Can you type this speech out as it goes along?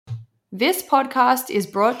This podcast is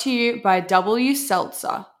brought to you by W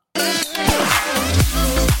Seltzer.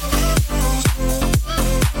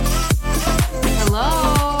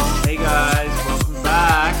 Hello. Hey guys, welcome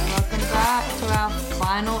back. Welcome back to our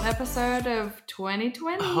final episode of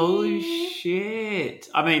 2020. Holy shit.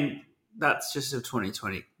 I mean, that's just of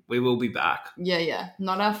 2020. We will be back. Yeah.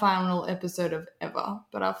 Not our final episode of ever,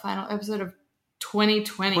 but our final episode of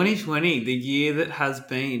 2020. 2020, the year that has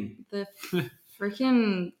been. The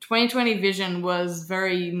freaking 2020 vision was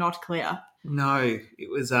very not clear. No, it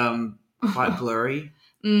was quite blurry,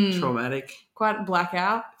 traumatic. Quite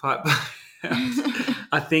blackout.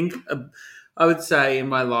 I think I would say in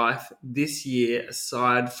my life this year,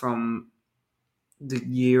 aside from the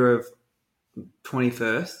year of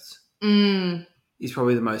 21st, is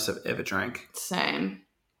probably the most I've ever drank. Same.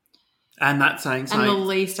 And that's saying something. And the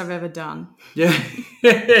least I've ever done. Yeah.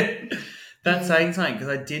 That's saying something because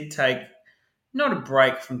I did take not a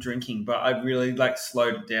break from drinking, but I really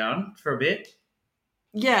slowed it down for a bit.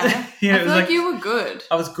 Yeah. I feel like you were good.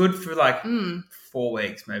 I was good for 4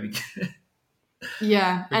 weeks maybe.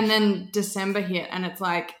 Yeah. And then December hit and it's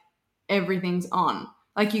like everything's on.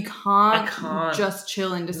 Like you can't just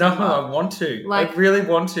chill in December. No, I want to. I really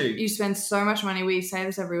want to. You spend so much money. We say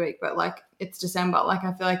this every week, but it's December. I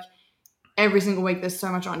feel like every single week there's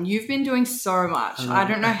so much on. You've been doing so much. I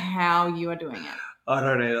don't know how you are doing it. I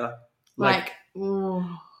don't either.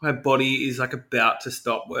 My body is about to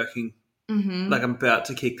stop working. Mm-hmm. I'm about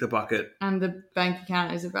to kick the bucket. And the bank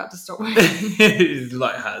account is about to stop working. It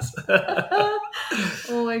has.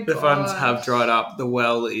 Oh my god. The funds have dried up. The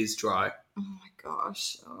well is dry. Oh my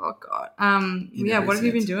gosh. Oh god. What have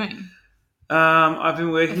you been doing? I've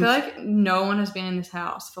been working. I feel like no one has been in this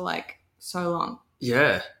house for so long.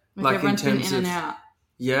 Yeah. Everyone's been in and out.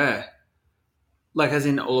 Yeah. As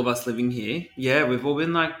in all of us living here. Yeah, we've all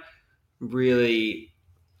been really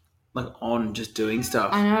on just doing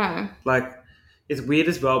stuff. I know. It's weird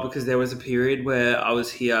as well because there was a period where I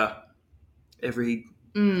was here every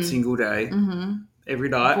single day, every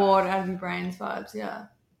night. Bored out of your brains vibes, yeah.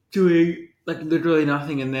 Doing literally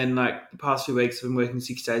nothing. And then the past few weeks I've been working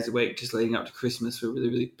 6 days a week just leading up to Christmas. We're really,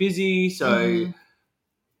 really busy. So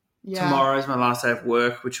tomorrow is my last day of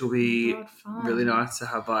work, which will be really nice to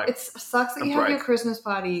have It sucks that you have your Christmas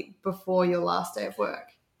party before your last day of work.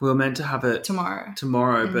 We were meant to have it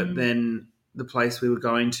tomorrow, but then the place we were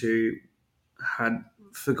going to had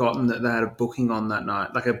forgotten that they had a booking on that night,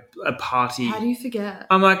 a party. How do you forget?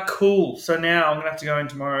 I'm cool. So now I'm going to have to go in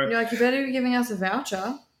tomorrow. You're you better be giving us a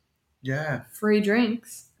voucher. Yeah. Free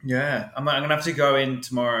drinks. Yeah. I'm going to have to go in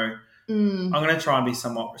tomorrow. I'm going to try and be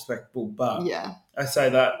somewhat respectable, but I say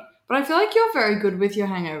that. But I feel like you're very good with your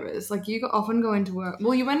hangovers. You often go into work.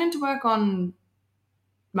 Well, you went into work on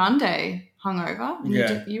Monday hungover. And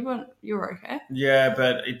you were okay. Yeah,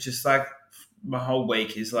 but it just my whole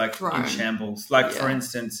week is in shambles. For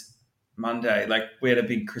instance, Monday, we had a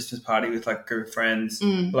big Christmas party with a group of friends,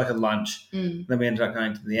 a lunch. Then we ended up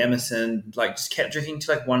going to the Emerson, just kept drinking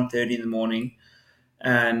till 1:30 in the morning,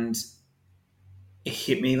 and it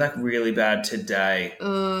hit me really bad today.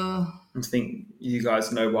 I think you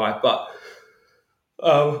guys know why, but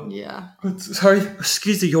sorry,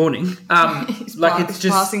 excuse the yawning. It's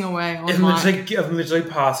just passing away. I'm literally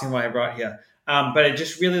passing away right here. But it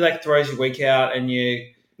just really throws your week out, and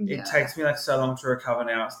it takes me so long to recover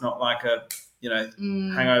now. It's not a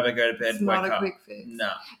hangover, go to bed, it's wake up. Not a quick fix.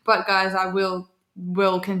 No. But guys, I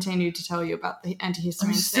will continue to tell you about the antihistamine.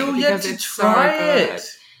 I'm still yet to try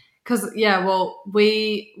it. Because,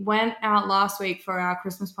 we went out last week for our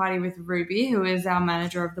Christmas party with Ruby, who is our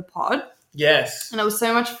manager of the pod. Yes. And it was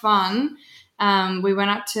so much fun. We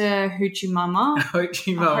went up to Hoochie Mama.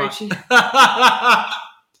 Hoochie Mama. Hoochie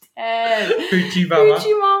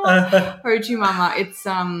Mama. Hoochie Mama. It's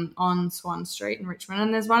on Swan Street in Richmond.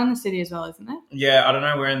 And there's one in the city as well, isn't there? Yeah, I don't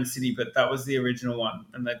know where in the city, but that was the original one.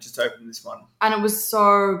 And they've just opened this one. And it was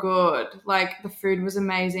so good. The food was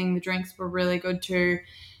amazing. The drinks were really good too.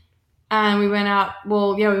 And we went out,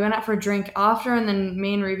 we went out for a drink after, and then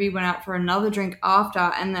me and Ruby went out for another drink after,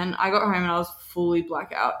 and then I got home and I was fully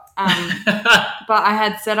blackout. But I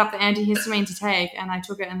had set up the antihistamine to take, and I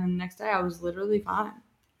took it, and then the next day I was literally fine.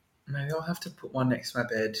 Maybe I'll have to put one next to my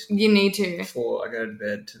bed. You need to. Before I go to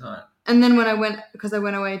bed tonight. And then because I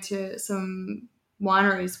went away to some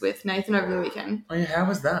wineries with Nathan over the weekend. Oh yeah, how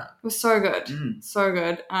was that? It was so good. So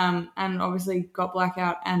good. And obviously got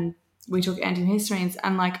blackout, and we took antihistamines,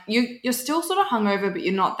 and you're still sort of hungover, but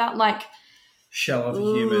you're not that shell of a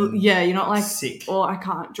human. Yeah, you're not sick. Or I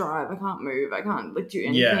can't drive, I can't move, I can't do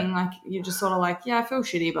anything. Yeah. You're just sort of I feel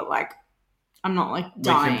shitty, but I'm not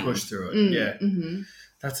dying. We can push through it. Yeah. Mm-hmm.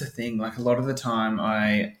 That's the thing. A lot of the time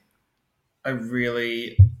I I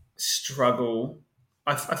really struggle.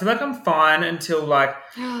 I feel like I'm fine until like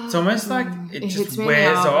it's almost like it just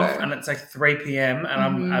wears off and it's like 3 p.m. and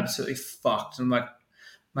I'm absolutely fucked. I'm like,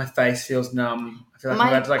 my face feels numb. I feel like my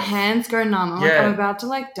I'm about to like hands go numb. Like I'm about to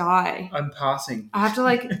like die. I'm passing. I have to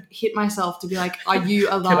like hit myself to be like, are you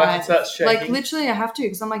alive? Can I start shaking? Like literally I have to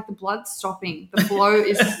because I'm like the blood's stopping. The flow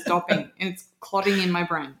is stopping and it's clotting in my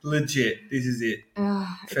brain. Legit. This is it.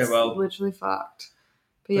 Farewell. It's literally fucked.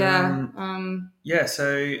 But yeah,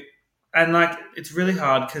 so and like it's really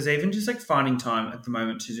hard because even just like finding time at the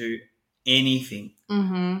moment to do anything,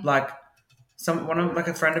 like like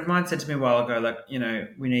a friend of mine said to me a while ago, like, you know,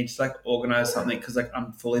 we need to like organize something because like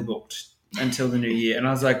I'm fully booked until the new year, and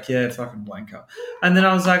I was like, yeah, fucking wanker. And then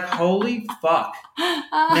I was like, holy fuck,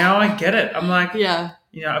 now I get it. I'm like, yeah,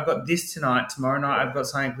 you know, I've got this tonight, tomorrow night I've got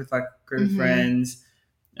something with like a group of friends.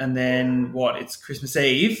 And then it's Christmas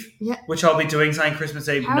Eve, which I'll be doing something Christmas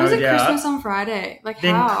Eve, how no is it doubt. Christmas on Friday? Like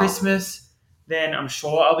then how? Christmas, then I'm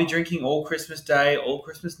sure I'll be drinking all Christmas Day, all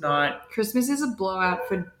Christmas night. Christmas is a blowout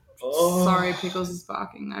for. Sorry, Pickles is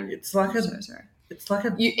barking. It's like I'm so sorry. It's like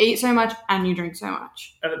you eat so much and you drink so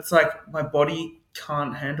much, and it's like my body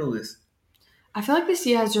can't handle this. I feel like this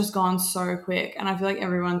year has just gone so quick, and I feel like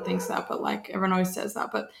everyone thinks that, but like everyone always says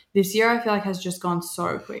that. But this year, I feel like has just gone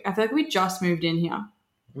so quick. I feel like we just moved in here.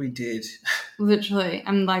 We did. Literally.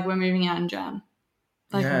 And like we're moving out in Jan.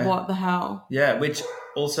 Like what the hell? Yeah, which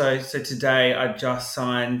also, so today I just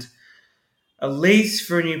signed a lease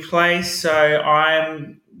for a new place. So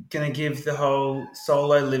I'm going to give the whole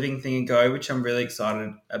solo living thing a go, which I'm really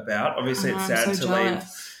excited about. Obviously it's sad to leave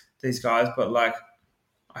these guys, but like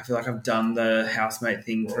I feel like I've done the housemate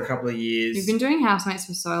thing for a couple of years. You've been doing housemates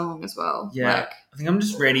for so long as well. Yeah. Like, I think I'm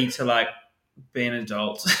just ready to like be an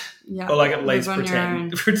adult. Yeah. Or like at least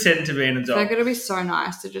pretend to be an adult. It's going to be so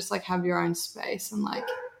nice to just like have your own space, and like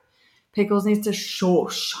Pickles needs to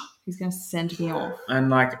shush. He's going to send me off.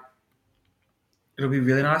 And like it'll be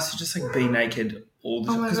really nice to just like be naked all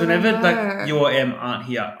the time. Because whenever like you or Em aren't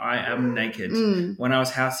here, I am naked. When I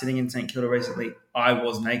was house sitting in St Kilda recently, I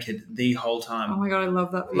was naked the whole time. Oh my God, I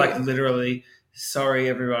love that for like you. Literally, sorry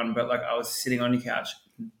everyone, but like I was sitting on your couch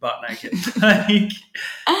butt naked. Like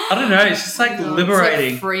I don't know, it's just like liberating.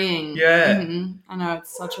 It's like freeing. Yeah. I know,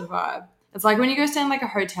 it's such a vibe. It's like when you go stay in like a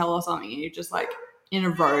hotel or something and you're just like in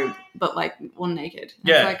a robe but like all naked. And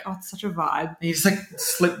it's like, oh, it's such a vibe. And you just like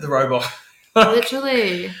slip the robe off.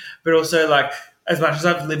 Literally. But also like as much as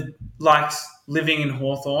I've liked living in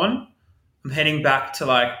Hawthorne, I'm heading back to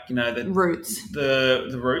like, you know, the roots.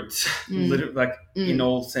 The roots. Like in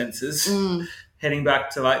all senses. Heading back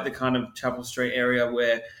to like the kind of Chapel Street area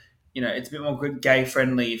where, you know, it's a bit more gay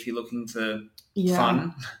friendly if you're looking for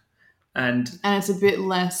fun. And it's a bit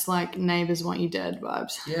less like neighbours want you dead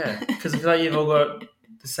vibes. Yeah, because I feel like you've all got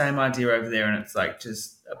the same idea over there, and it's like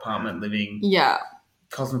just apartment living. Yeah.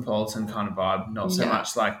 Cosmopolitan kind of vibe, not so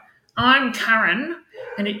much like, I'm Karen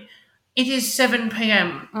and it is 7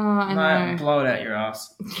 p.m. Oh, I know. Blow it out your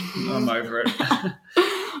ass. I'm over it.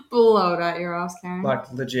 Blow it out your ass, Karen.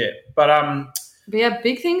 Like legit. But yeah,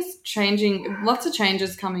 big things changing. Lots of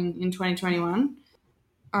changes coming in 2021.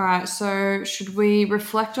 All right, so should we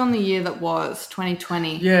reflect on the year that was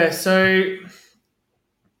 2020? Yeah, so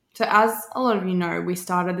as a lot of you know, we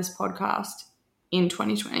started this podcast in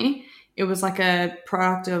 2020. It was like a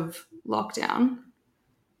product of lockdown.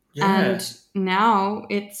 Yeah. And now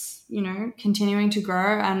it's, you know, continuing to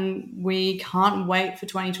grow, and we can't wait for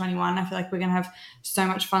 2021. I feel like we're going to have so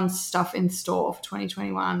much fun stuff in store for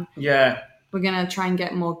 2021. Yeah. We're going to try and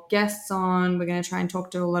get more guests on. We're going to try and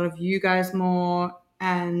talk to a lot of you guys more.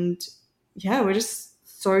 And yeah, we're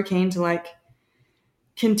just so keen to like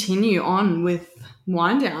continue on with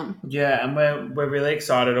Wind Down. Yeah, and we're really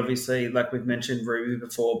excited. Obviously, like we've mentioned Ruby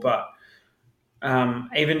before, but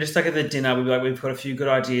even just like at the dinner, we've got a few good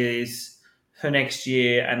ideas for next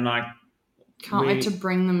year, and like can't wait to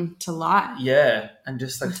bring them to life. Yeah, and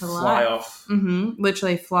just like fly off.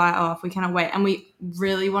 Literally fly off. We cannot wait, and we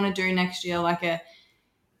really want to do next year like a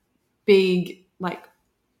big like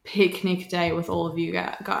picnic day with all of you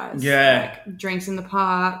guys. Yeah, like drinks in the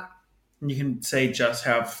park. And you can see just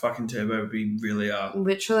how fucking turbo we really are.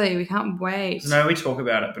 Literally, we can't wait. I know we talk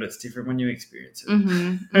about it, but it's different when you experience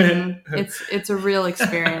it. It's a real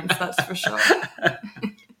experience, that's for sure.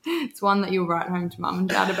 It's one that you'll write home to mum and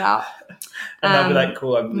dad about. And they'll be like,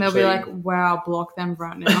 cool. They'll be like, wow, block them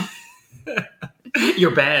right now.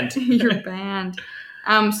 You're banned. You're banned.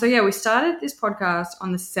 So yeah, we started this podcast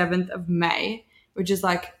on the 7th of May, which is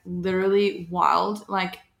like literally wild.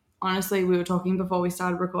 Like, honestly, we were talking before we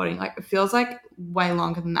started recording. Like, it feels like way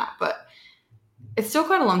longer than that, but it's still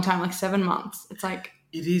quite a long time, like 7 months. It's like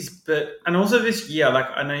It is, and also this year, like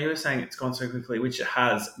I know you were saying it's gone so quickly, which it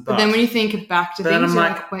has. But then when you think back to things, I'm you're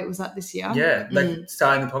like, wait, was that this year? Yeah, like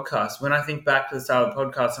starting the podcast. When I think back to the start of the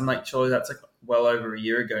podcast, I'm like, surely that's like well over a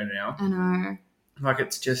year ago now. I know. Like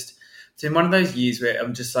it's in one of those years where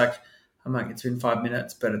I'm like, it's been 5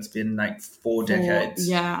 minutes, but it's been like 4 decades.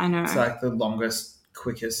 Yeah, I know. It's like the longest,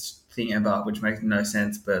 quickest thing ever, which makes no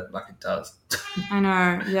sense, but like it does. I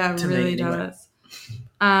know. Yeah, it really does.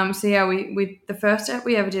 So yeah, we the first step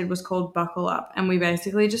we ever did was called Buckle Up, and we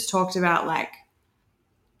basically just talked about like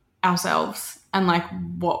ourselves and like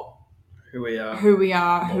who we are,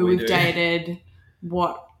 who we've dated,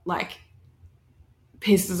 what like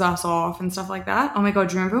pisses us off and stuff like that. Oh my God,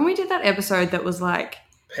 do you remember when we did that episode that was like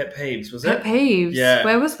Pet Peeves, was it? Pet Peeves. Yeah.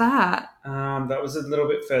 Where was that? That was a little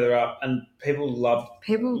bit further up, and people loved.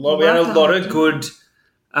 We had a lot of good.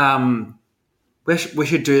 We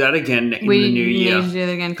should do that again in the new year. We need to do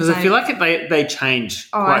that again because I feel like they change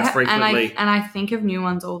quite frequently, and I think of new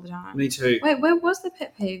ones all the time. Me too. Wait, where was the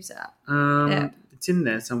Pet Peeves at? It's in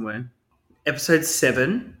there somewhere. Episode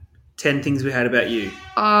 7, 10 things we hate about you.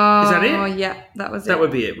 Oh, is that it? Oh, yeah, that was it. That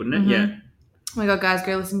would be it, wouldn't it? Yeah. Oh my God, guys,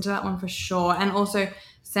 go listen to that one for sure. And also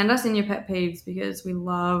send us in your pet peeves because we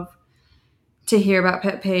love to hear about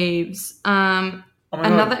pet peeves.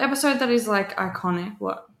 Another episode that is like iconic.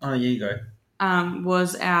 What? Oh, here you go.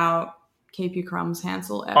 Was our Keep Your Crumbs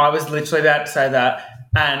Hansel episode. I was literally about to say that.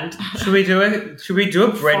 And should we do a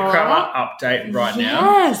breadcrumber update right now?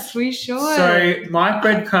 Yes, we should. So my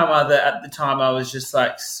breadcrumber that at the time I was just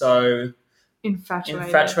like so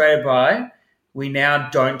infatuated by, we now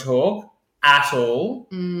don't talk at all.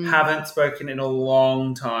 Haven't spoken in a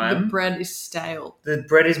long time. The bread is stale. The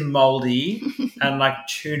bread is moldy and like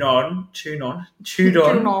chewed on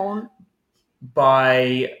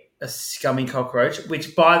by a scummy cockroach,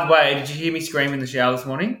 which, by the way, did you hear me scream in the shower this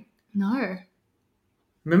morning? No.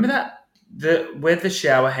 Remember that where the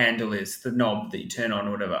shower handle is, the knob that you turn on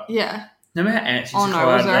or whatever? Yeah. Remember how ants used to crawl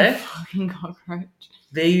out there? A fucking cockroach.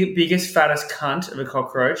 The biggest, fattest cunt of a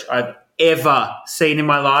cockroach I've ever seen in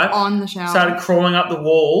my life. On the shower. Started crawling up the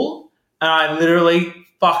wall, and I literally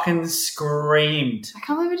fucking screamed. I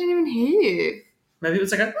can't believe I didn't even hear you. Maybe it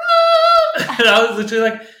was like a... and I was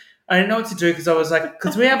literally like... I didn't know what to do because I was like...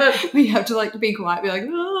 Because we have to like be quiet, be like...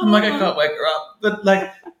 I'm like, I can't wake her up. But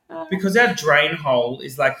like... Because our drain hole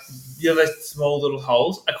is like, those small little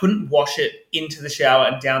holes, I couldn't wash it into the shower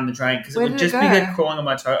and down the drain because it would just be like crawling on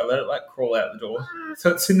my toe. I let it like crawl out the door. So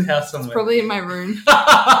it's in the house somewhere. It's probably in my room.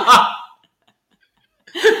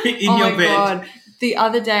 in your bed. God. The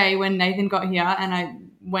other day when Nathan got here and I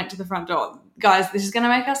went to the front door, guys, this is going to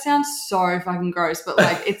make us sound so fucking gross, but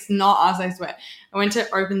like it's not us, I swear. I went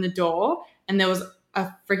to open the door and there was a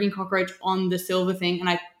freaking cockroach on the silver thing and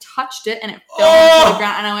I touched it and it fell to the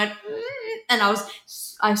ground and I went and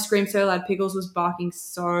I screamed so loud. Pickles was barking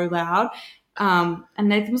so loud. And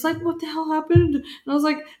Nathan was like, what the hell happened? And I was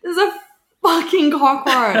like, there's a fucking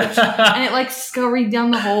cockroach. And it like scurried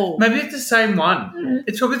down the hall. Maybe it's the same one.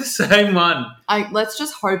 It's probably the same one. Let's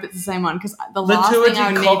just hope it's the same one because the last thing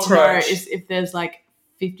I need to know is if there's like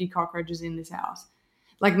 50 cockroaches in this house.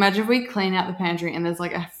 Like imagine if we clean out the pantry and there's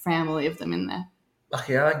like a family of them in there.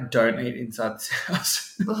 Lucky I don't eat inside this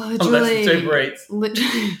house. Literally. Unless it's Uber Eats.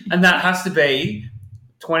 Literally. And that has to be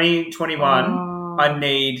 2021. I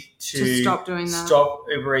need to stop doing that. Stop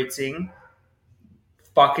Uber Eating.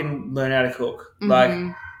 Fucking learn how to cook. Like,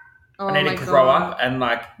 I need to grow up and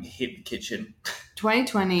like hit the kitchen.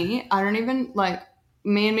 2020, I don't even like.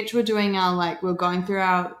 Me and Mitch were doing we were going through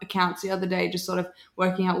our accounts the other day, just sort of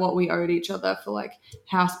working out what we owed each other for like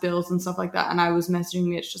house bills and stuff like that. And I was messaging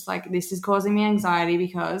Mitch just like, this is causing me anxiety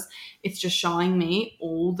because it's just showing me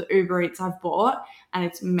all the Uber Eats I've bought and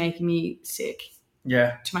it's making me sick.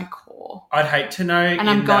 Yeah. To my core. I'd hate to know. And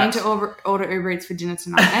I'm going to order Uber Eats for dinner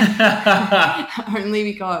tonight only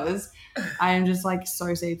because I am just like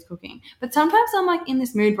so sick of cooking. But sometimes I'm like in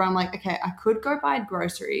this mood where I'm like, okay, I could go buy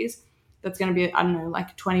groceries. That's going to be, I don't know,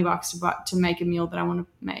 like $20 to make a meal that I want to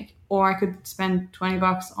make. Or I could spend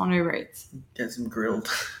 $20 on Uber Eats. Get some grilled.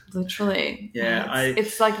 Literally. Yeah.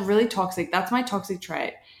 It's like really toxic. That's my toxic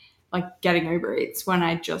trait, like getting Uber Eats when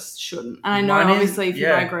I just shouldn't. And I know obviously if you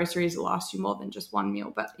buy groceries, it lasts you more than just one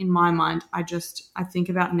meal. But in my mind, I think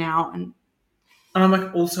about now. And I'm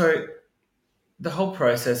like also the whole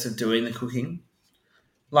process of doing the cooking.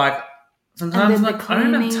 Like sometimes I'm like, I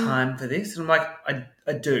don't have time for this. And I'm like,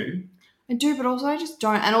 I do. I do, but also I just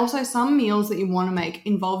don't. And also some meals that you want to make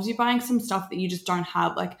involves you buying some stuff that you just don't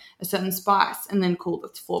have, like a certain spice, and then cool,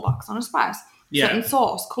 that's $4 on a spice. Yeah. Certain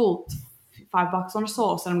sauce, cool, $5 on a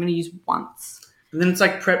sauce that I'm going to use once. And then it's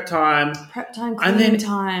like prep time, cleaning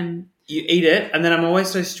time. you eat it, and then I'm always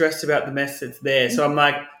so stressed about the mess that's there. So I'm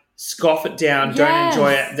like, scoff it down, don't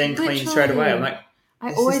enjoy it, then clean straight away. I'm like,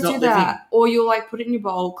 I always do that. Or you'll like put it in your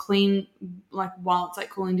bowl, clean like while it's like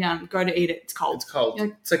cooling down, go to eat it. It's cold.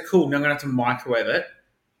 It's like, cool, now I'm going to have to microwave it,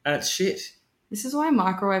 and it's shit. This is why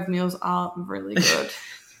microwave meals are really good.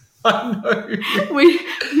 I know.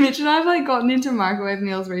 Mitch and I have like gotten into microwave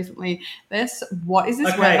meals recently. What is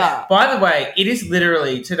this weather? By the way, it is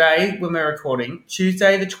literally today when we're recording,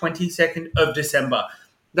 Tuesday the 22nd of December.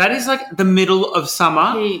 That is like the middle of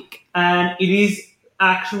summer. Peak. And it is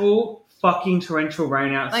actual fucking torrential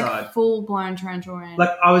rain outside. Like full-blown torrential rain.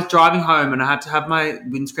 Like I was driving home and I had to have my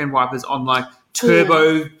windscreen wipers on like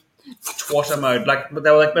turbo twatter mode. Like they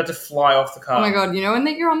were like about to fly off the car. Oh my God, you know when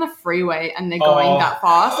you're on the freeway and they're going that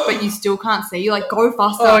fast but you still can't see? You're like, go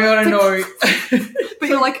faster. Oh my God, I know. But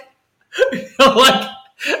you're like...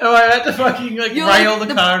 am I about to fucking like rail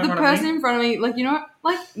the car in front of me? The person in front of me, like, you know,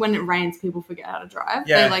 like when it rains, people forget how to drive.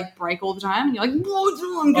 Yeah. They like brake all the time, and you're like,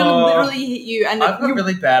 whoa, I'm gonna literally hit you. And I've got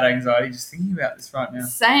really bad anxiety just thinking about this right now.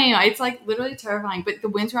 Same. It's like literally terrifying. But the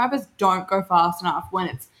winter wipers don't go fast enough when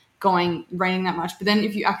it's raining that much. But then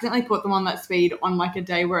if you accidentally put them on that speed on like a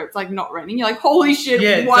day where it's like not raining, you're like, holy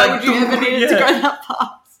shit, why would you ever need it to go that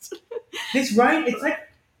fast? This rain,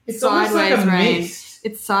 it's sideways like a rain. mist.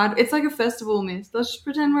 It's like a festival mist. Let's just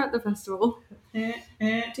pretend we're at the festival. Yes.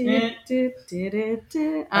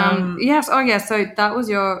 Oh, yeah. So that was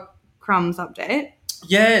your crumbs update.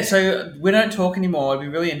 Yeah. So we don't talk anymore. It'd be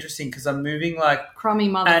really interesting because I'm moving like crummy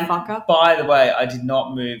motherfucker. And by the way, I did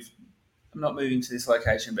not move. I'm not moving to this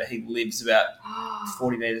location, but he lives about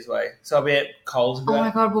 40 metres away. So I'll be at Coles. Oh my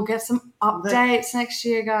God, we'll get some updates next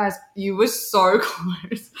year, guys. You were so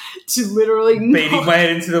close to literally beating my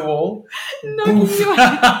head into the wall.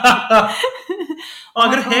 I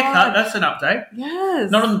got a haircut. That's an update. Yes.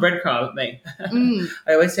 Not on the breadcrumb with me.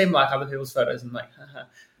 I always seem like other people's photos and I'm like,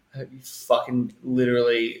 I hope you fucking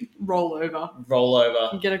literally roll over.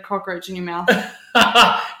 You get a cockroach in your mouth.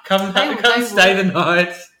 Come stay the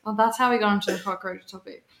night. Well, that's how we got onto the cockroach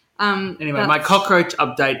topic. Anyway, my cockroach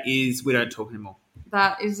update is we don't talk anymore.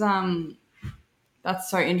 That is that's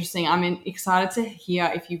so interesting. I'm excited to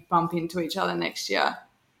hear if you bump into each other next year.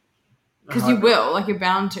 Because you will, like you're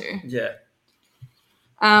bound to. Yeah.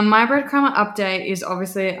 My breadcrumber update is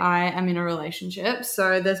obviously I am in a relationship,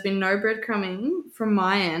 so there's been no breadcrumbing from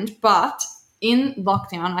my end, but in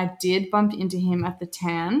lockdown I did bump into him at the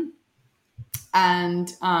Tan, and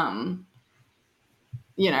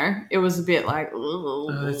you know, it was a bit like,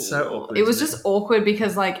 it's so awkward. It was just awkward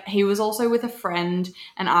because like he was also with a friend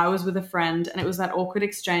and I was with a friend, and it was that awkward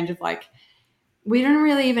exchange of like, we don't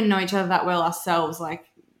really even know each other that well ourselves, like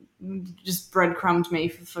just breadcrumbed me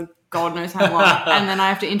for God knows how long. And then I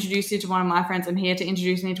have to introduce you to one of my friends and he had to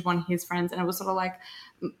introduce me to one of his friends, and it was sort of like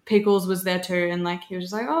Pickles was there too, and like he was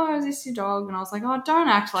just like, oh, is this your dog? And I was like, oh, don't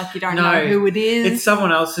act like you don't know who it is. It's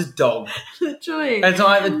someone else's dog. Literally. It's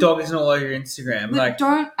not like the dog isn't all over your Instagram. Like,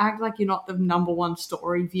 don't act like you're not the number one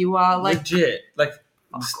story viewer. Like, legit. Like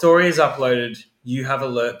the story is uploaded, you have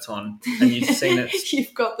alerts on and you've seen it.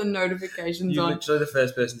 You've got the notifications on. You're literally the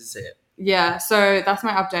first person to see it. Yeah, so that's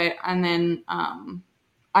my update. And then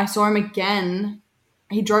I saw him again.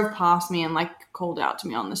 He drove past me and like called out to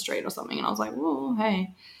me on the street or something, and I was like, whoa,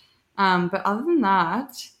 hey. But other than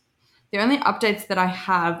that, the only updates that I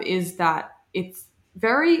have is that it's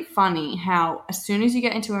very funny how as soon as you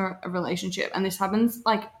get into a relationship, and this happens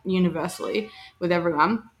like universally with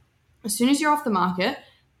everyone, as soon as you're off the market,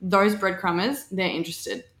 those breadcrumbers, they're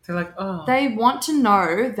interested. They're like, oh. They want to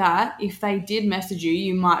know that if they did message you,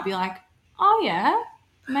 you might be like, oh yeah,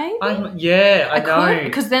 maybe. I know.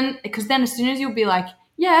 Because then as soon as you'll be like,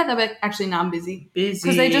 yeah, they'll be like, actually, no, I'm busy.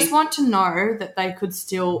 Because they just want to know that they could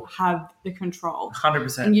still have the control.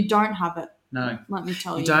 100%. And you don't have it. No. Let me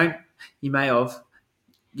tell you. You don't. You may have.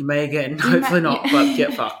 You may again. Hopefully not, but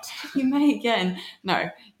get fucked. You may again.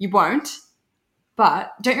 No, you won't.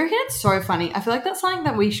 But don't you reckon it's so funny? I feel like that's something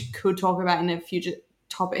that we could talk about in a future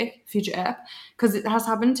ep, because it has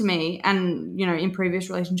happened to me and, you know, in previous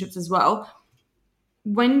relationships as well.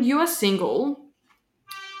 When you are single,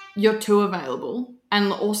 you're too available.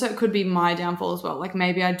 And also it could be my downfall as well. Like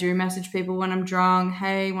maybe I do message people when I'm drunk.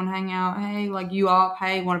 Hey, want to hang out? Hey, like you up?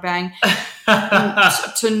 Hey, want to bang?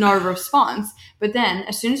 to no response. But then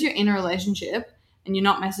as soon as you're in a relationship and you're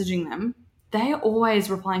not messaging them, they're always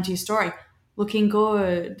replying to your story. Looking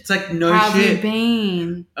good. It's like, no How shit. Have you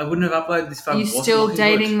been? I wouldn't have uploaded this photo. You still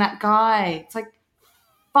dating that guy? It's like,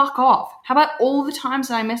 fuck off. How about all the times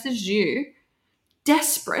that I messaged you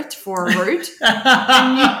desperate for a root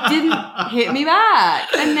and you didn't hit me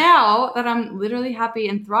back. And now that I'm literally happy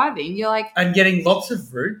and thriving, you're like... And getting lots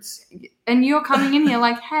of roots. And you're coming in here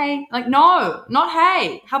like, hey. Like, no, not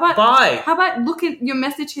hey. How about... Bye. How about look at your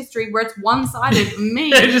message history where it's one-sided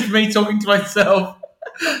me. Just me talking to myself.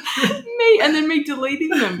 Me, and then me deleting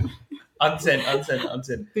them. Unsent.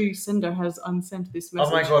 The sender has unsent this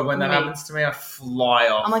message. Oh my God, when that happens to me, I fly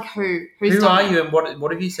off. I'm like, who? Who are you and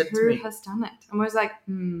what have you said to me? Who has done it? I'm always like,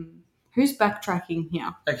 who's backtracking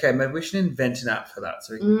here? Okay, maybe we should invent an app for that.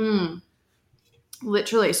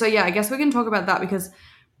 Literally. So yeah, I guess we can talk about that because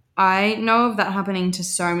I know of that happening to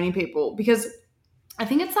so many people because I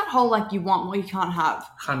think it's that whole like you want what you can't have.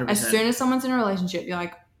 100%. As soon as someone's in a relationship, you're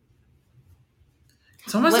like,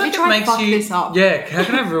 it's almost let like me try it makes fuck you. This up. Yeah, how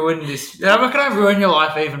can I ruin this? How can I ruin your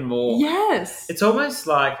life even more? Yes. It's almost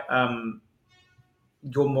like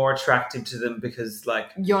you're more attractive to them because like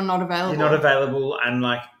you're not available. You're not available, and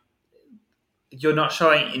like you're not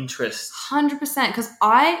showing interest. 100%, because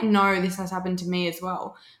I know this has happened to me as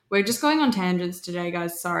well. We're just going on tangents today,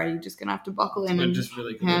 guys. Sorry, you're just gonna have to buckle in and just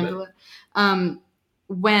really handle it.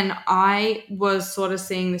 When I was sort of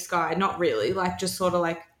seeing this guy, not really, like just sort of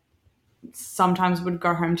like sometimes would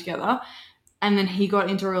go home together, and then he got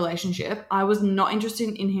into a relationship. I was not interested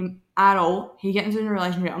in him at all. He gets into a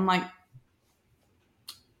relationship. I'm like,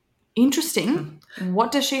 interesting.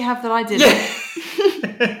 What does she have that I didn't?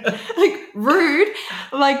 Yeah. Like rude.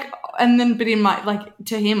 Like, and then but in my like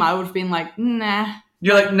to him I would have been like, nah.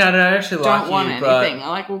 You're like, no, I actually like you. Don't want anything. I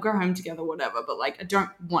like we'll go home together, whatever. But like I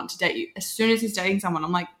don't want to date you. As soon as he's dating someone,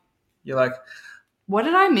 I'm like, you're like, what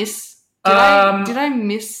did I miss? Did I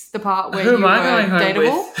miss the part where you were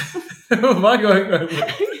dateable? Who am I going home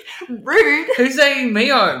with? Rude. Who's taking me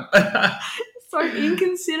home? So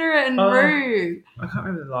inconsiderate and rude. I can't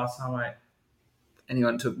remember the last time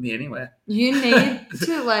anyone took me anywhere. You need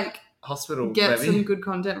to like hospital get some good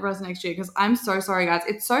content for us next year because I'm so sorry, guys.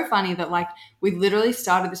 It's so funny that like we literally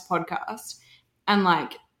started this podcast and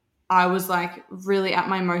like I was like really at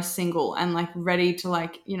my most single and like ready to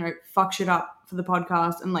like, you know, fuck shit up for the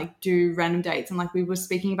podcast and like do random dates and like we were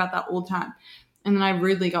speaking about that all the time. And then I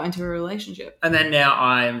rudely got into a relationship. And then now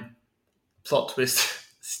I'm plot twist.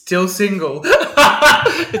 Still single.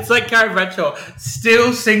 It's like Carrie Bradshaw.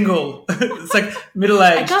 Still single. It's like middle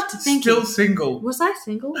age. I got to thinking. Still single. Was I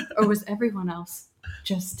single or was everyone else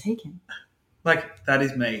just taken? Like that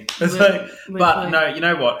is me. It's like, but no, you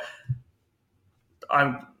know what?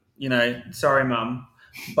 I'm, sorry, Mum,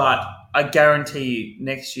 but I guarantee you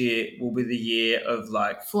next year will be the year of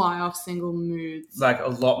like fly off single moods. Like a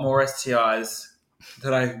lot more STIs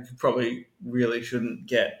that I probably really shouldn't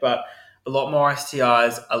get, but a lot more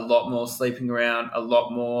STIs, a lot more sleeping around, a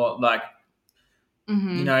lot more like,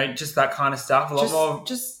 just that kind of stuff. A lot more.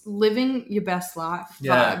 Just living your best life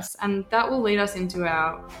vibes. And that will lead us into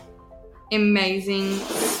our amazing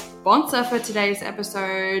sponsor for today's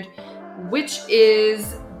episode, which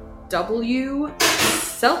is W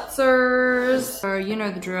Seltzers. So you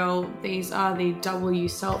know the drill. These are the W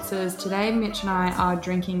Seltzers. Today, Mitch and I are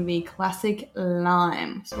drinking the classic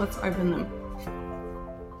lime. So let's open them.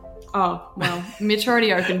 Oh, well, Mitch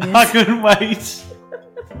already opened this. I couldn't wait.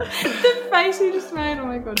 The face he just made. Oh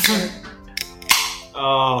my God.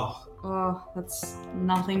 Oh, that's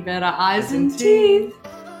nothing better. Eyes and teeth.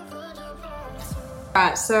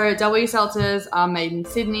 Alright, so W Seltzers are made in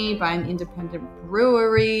Sydney by an independent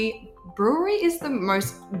brewery. Brewery is the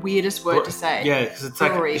most weirdest word to say. Yeah, because it's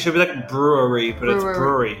brewery. Like, it should be like brewery, but it's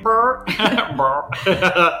brewery.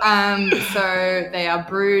 So they are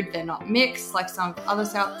brewed, they're not mixed like some other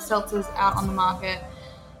seltzers out on the market.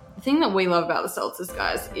 The thing that we love about the seltzers,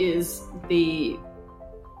 guys, is the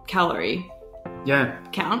calorie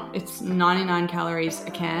count. It's 99 calories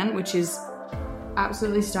a can, which is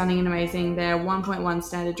absolutely stunning and amazing. They're 1.1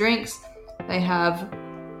 standard drinks. They have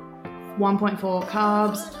 1.4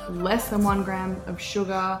 carbs, less than 1 gram of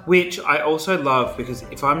sugar. Which I also love because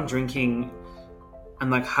if I'm drinking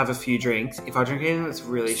and like have a few drinks, if I drink anything that's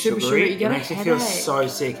really sugary, it makes me feel so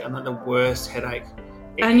sick and like the worst headache.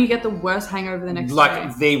 And you get the worst hangover the next day.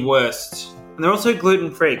 Like the worst. And they're also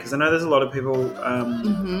gluten-free because I know there's a lot of people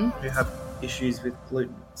who have issues with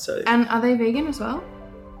gluten. So. And are they vegan as well?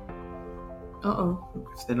 Uh-oh.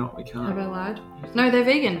 If they're not, we can't. Have I lied? No, they're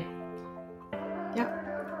vegan. Yep.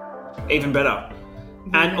 Even better.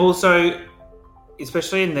 Yeah. And also,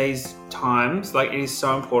 especially in these times, like it is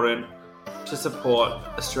so important to support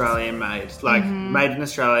Australian made. Like made in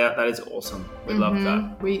Australia, that is awesome. We love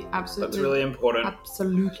that. We absolutely. That's really important.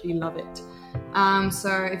 Absolutely love it.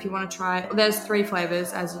 So if you want to try, there's 3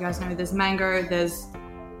 flavors, as you guys know. There's mango, there's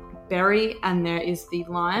berry, and there is the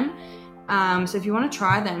lime. So if you want to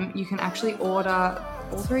try them, you can actually order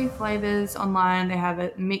all 3 flavors online. They have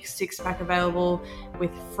a mixed 6-pack available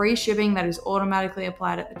with free shipping that is automatically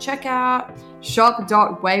applied at the checkout.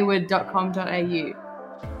 shop.wayward.com.au.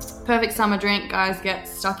 Perfect summer drink, guys. Get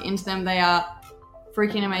stuck into them. They are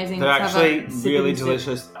freaking amazing. They're actually really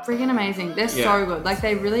delicious. Freaking amazing. They're so good. Like,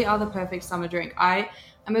 they really are the perfect summer drink. I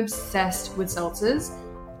am obsessed with seltzers.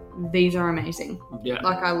 These are amazing. Yeah.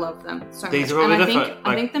 Like, I love them so much. These are really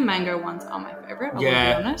I think the mango ones are my favorite, I'll be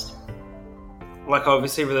honest. Like, I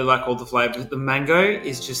obviously really like all the flavors. The mango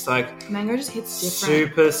is just like... Mango just hits different.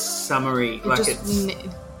 Super summery.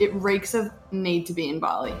 It reeks of need to be in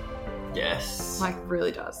Bali. Yes. Like,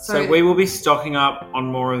 really does. So we will be stocking up on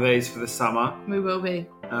more of these for the summer. We will be.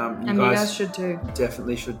 You guys should too.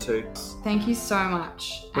 Definitely should too. Thank you so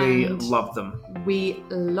much. We love them. We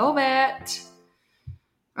love it.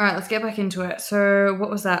 All right, let's get back into it. So what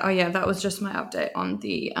was that? Oh, yeah, that was just my update on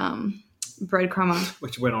the... breadcrumber,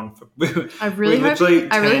 which went on for I really hope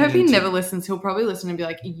he never listens. He'll probably listen and be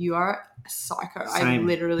like, you are a psycho. Same. I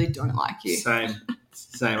literally don't like you. Same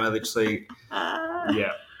I literally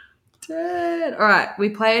yeah. Dude. All right, we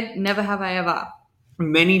played Never Have I Ever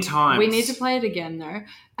many times. We need to play it again though.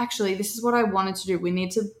 Actually, this is what I wanted to do. We need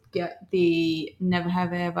to get the Never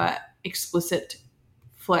Have I Ever explicit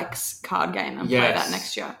flex card game and play that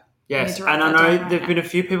next year. Yes, and I know there've been a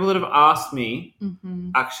few people that have asked me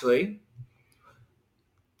actually.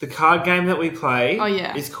 The card game that we play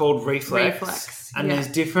is called Reflex. And there's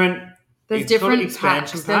different expansion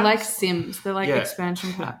packs. They're like Sims. They're like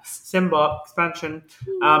expansion packs. Simbot, expansion.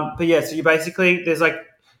 But yeah, so you basically, there's like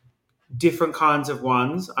different kinds of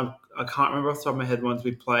ones. I can't remember off the top of my head ones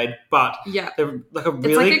we played, but they're like a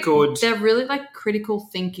really good... They're really like critical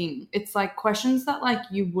thinking. It's like questions that like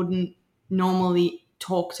you wouldn't normally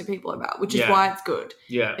talk to people about, which is why it's good.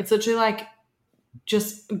 Yeah. It's literally like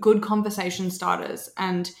just good conversation starters,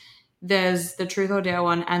 and there's the truth or dare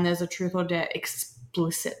one, and there's a truth or dare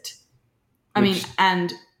explicit.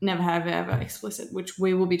 And Never Have I Ever explicit, which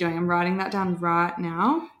we will be doing. I'm writing that down right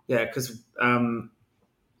now. Yeah, because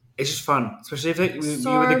it's just fun, especially if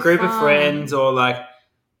you're with a group of friends, or like,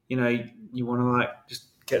 you know, you want to like just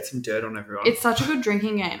get some dirt on everyone. It's such a good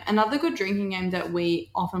drinking game. Another good drinking game that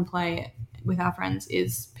we often play with our friends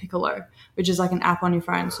is Piccolo, which is like an app on your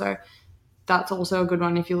phone. So that's also a good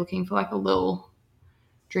one if you're looking for like a little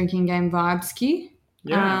drinking game vibe ski.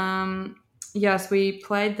 Yeah. Yes, we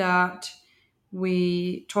played that.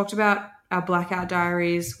 We talked about our blackout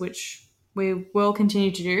diaries, which we will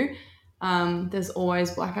continue to do. There's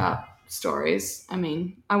always blackout stories. I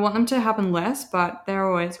mean, I want them to happen less, but they're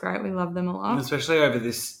always great. We love them a lot. And especially over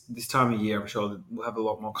this time of year, I'm sure that we'll have a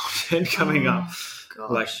lot more content coming up. Gosh.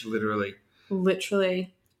 Like literally.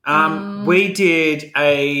 We did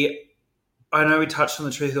I know we touched on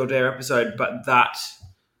the Truth or Dare episode, but that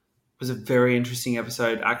was a very interesting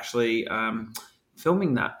episode actually,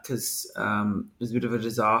 filming that, because it was a bit of a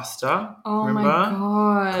disaster. Oh, remember? My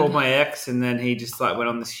God. Called my ex, and then he just like went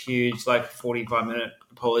on this huge like 45-minute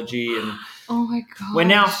apology, and oh my God. We're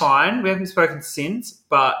now fine. We haven't spoken since,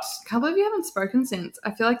 but I can't believe you haven't spoken since.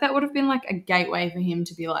 I feel like that would have been like a gateway for him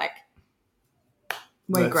to be like,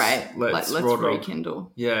 we're great. Let's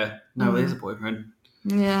rekindle. Yeah. No, there's a boyfriend.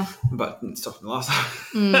 Yeah. But didn't stop him last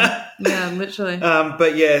time. Yeah, literally.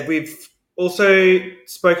 But yeah, we've also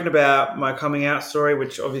spoken about my coming out story,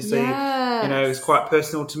 which obviously, you know, is quite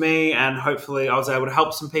personal to me, and hopefully I was able to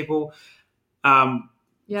help some people.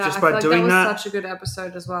 Just by doing that was such a good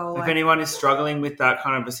episode as well. If anyone is struggling with that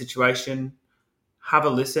kind of a situation, have a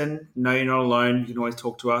listen. No, you're not alone. You can always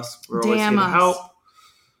talk to us. We're always here to help.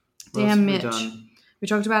 Damn, Mitch. We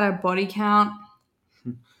talked about our body count.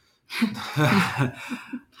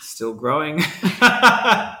 Still growing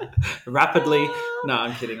rapidly. No,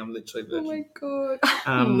 I'm kidding. I'm literally virgin. Oh my God.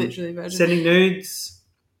 I'm literally virgin. Sending nudes.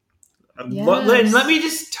 Let me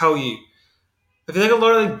just tell you, I feel like a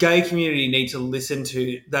lot of the gay community need to listen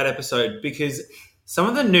to that episode, because some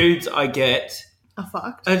of the nudes I get are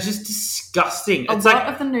fucked. Are just disgusting. It's lot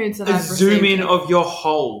of the nudes that I've received. Zoom in of your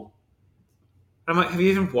hole. I'm like, have you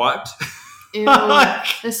even wiped? Ew.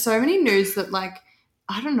 There's so many nudes that, like,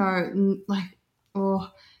 I don't know, like,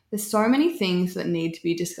 there's so many things that need to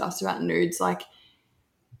be discussed about nudes. Like,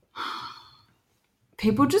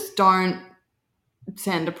 people just don't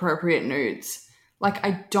send appropriate nudes. Like,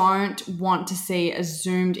 I don't want to see a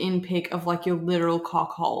zoomed in pic of like your literal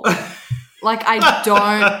cock hole. Like, I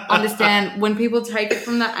don't understand when people take it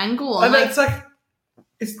from that angle. And it's like,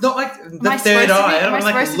 It's not like the third eye. Am I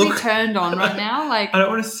supposed to be turned on right now? Like, I don't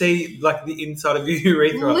want to see like the inside of your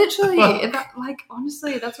urethra. Literally,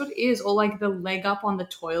 honestly, that's what it is. Or like the leg up on the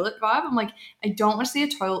toilet vibe. I'm like, I don't want to see a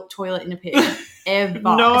toilet in a pig ever.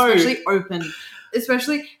 No, especially open.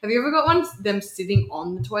 Especially, have you ever got them sitting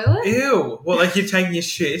on the toilet? Ew. Well, like you're taking your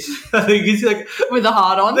shit. I think it's like with a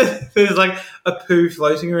hard on. There's like a poo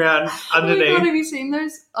floating around underneath. Oh my God, have you seen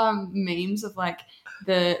those memes of like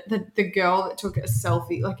the girl that took a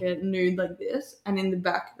selfie, like a nude like this, and in the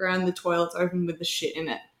background the toilet's open with the shit in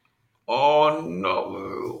it? Oh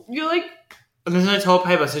no! You're like, and there's no toilet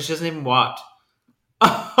paper, so she doesn't even wipe.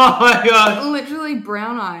 Oh my God! Literally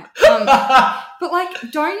brown eye. But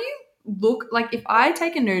like, don't you look like if I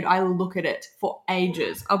take a nude, I look at it for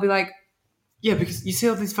ages. I'll be like, yeah, because you see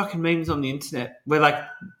all these fucking memes on the internet where like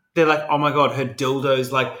they're like, oh my God, her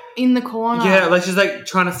dildo's like in the corner. Yeah, like she's like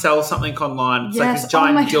trying to sell something online. It's like this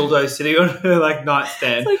giant dildo sitting on her like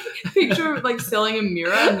nightstand. It's like a picture of like selling a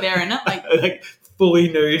mirror and they're in it like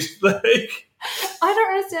fully nude, like. I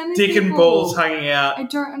don't understand these dick people. And balls hanging out. I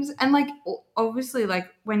don't understand. And like, obviously, like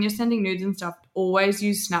when you're sending nudes and stuff, always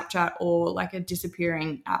use Snapchat or like a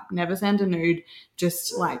disappearing app. Never send a nude.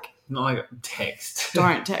 Just like not like text.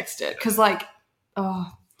 Don't text it because like,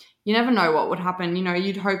 you never know what would happen. You know,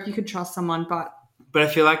 you'd hope you could trust someone, but I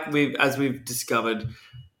feel like as we've discovered,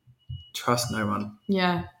 trust no one.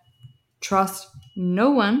 Yeah, trust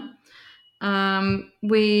no one.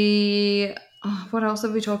 What else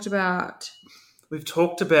have we talked about? We've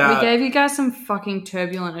talked about... We gave you guys some fucking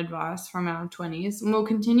turbulent advice from our 20s, and we'll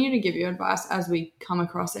continue to give you advice as we come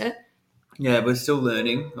across it. Yeah, we're still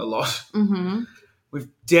learning a lot. Mm-hmm. We've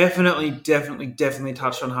definitely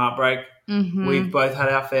touched on heartbreak. Mm-hmm. We've both had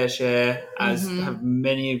our fair share, as have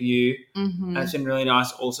many of you. Mm-hmm. And it's been really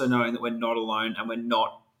nice also knowing that we're not alone and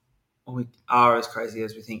we are as crazy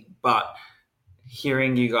as we think, but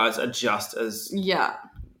hearing you guys are just as... Yeah.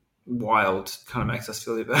 wild kind of makes us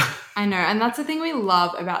feel better. I know, and that's the thing we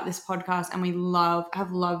love about this podcast, and we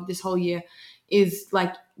have loved this whole year, is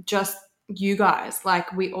like just you guys.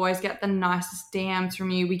 Like we always get the nicest DMs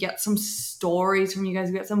from you. We get some stories from you guys.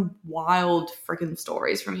 We get some wild freaking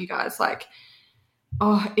stories from you guys. Like,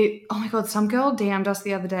 oh my God, some girl DM'd us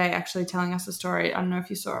the other day actually telling us a story. I don't know if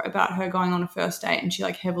you saw it, about her going on a first date and she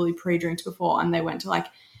like heavily pre-drinks before, and they went to like,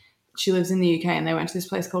 she lives in the UK, and they went to this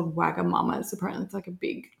place called Wagamama's. Apparently, it's like a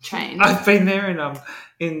big chain. I've been there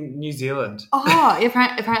in New Zealand. Oh,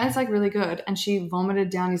 apparently it's like really good. And she vomited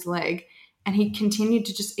down his leg, and he continued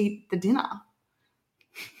to just eat the dinner.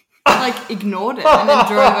 Like ignored it and then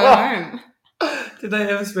drove her home. Did they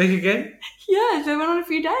ever speak again? Yeah, they went on a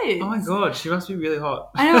few days. Oh my God, she must be really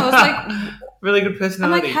hot. I know. I was like, really good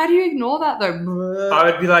personality. I'm like, how do you ignore that though? I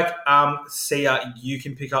would be like, see ya, you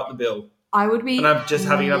can pick up the bill. I would be, and I'm just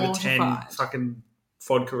having another mortified. 10 fucking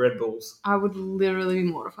vodka Red Bulls. I would literally be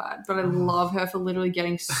mortified, but I love her for literally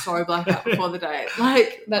getting so blacked out before the date.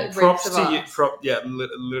 Like that. Props to you.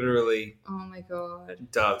 Literally. Oh my God. It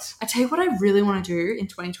does. I tell you what, I really want to do in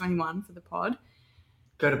 2021 for the pod.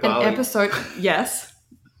 Go to Bali. An episode. Yes,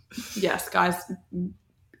 guys.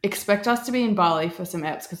 Expect us to be in Bali for some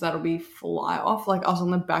eps because that'll be fly off, like us on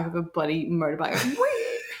the back of a bloody motorbike.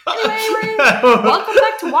 Anyway, welcome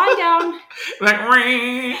back to Wind Down.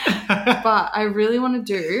 But I really want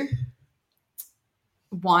to do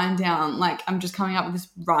Wind Down. Like, I'm just coming up with this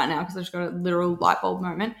right now because I just got a literal light bulb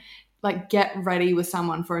moment. Like, get ready with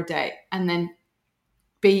someone for a date and then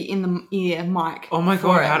be in the ear mic. Oh my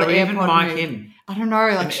God, how do we even mic in? I don't know.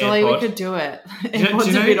 Like, surely we could do it.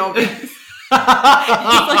 AirPod's a bit obvious.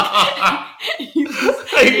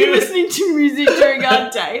 You're listening to music during our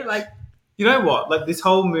day, like. You know what? Like this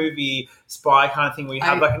whole movie spy kind of thing where you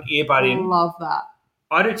have like an earbud in. I love that.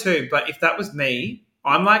 I do too, but if that was me,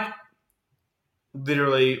 I'm like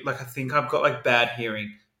literally like I think I've got like bad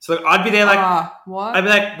hearing. So like, I'd be there like what? I'd be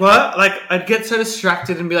like, what? Like I'd get so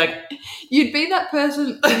distracted and be like you'd be that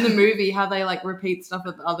person in the movie how they like repeat stuff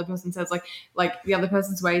that the other person says, like the other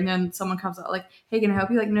person's waiting and someone comes up like, hey, can I help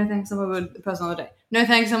you? Like, no thanks, I'm all good. The person on the day. No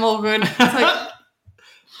thanks, I'm all good. It's like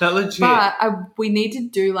that legit. But we need to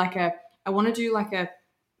do I want to do like a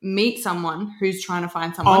meet someone who's trying to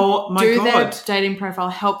find someone. Oh my God. Do their God. dating profile,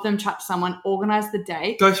 help them chat to someone, organize the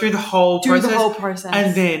date. Go through the whole process.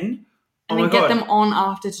 And then get them on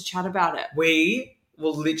after to chat about it. We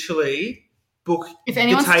will literally book if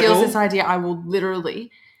anyone steals this idea, I will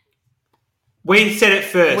literally. We said it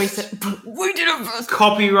first. We did it first.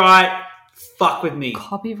 Copyright. Fuck with me.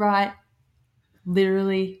 Copyright.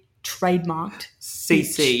 Literally trademarked.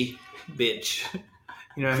 CC, bitch.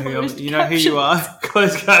 You know who you are.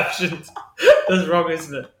 Closed captions. That's wrong,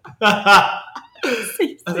 isn't it?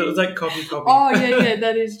 I thought it was like copy. Oh, yeah,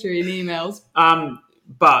 that is true, in the emails.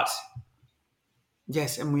 But...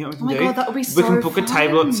 Yes, and we can do. God, that would be so We can book fun. a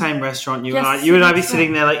table at the same restaurant. You and I be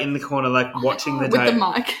sitting there like in the corner, like watching the with date. the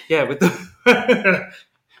mic. Yeah, with the.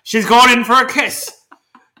 She's gone in for a kiss.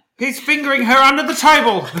 He's fingering her under the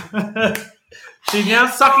table. She's now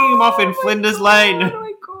sucking him off in Flinders Lane.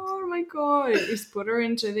 Oh my god! He's put her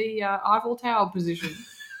into the Eiffel Tower position.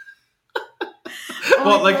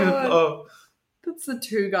 That's the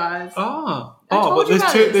two guys. But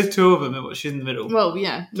there's two of them. And she's in the middle. Well,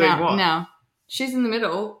 yeah. Now. She's in the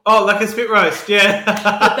middle. Oh, like a spit roast, yeah.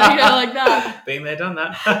 There you go, like that. Been there, done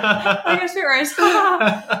that. Like a spit roast.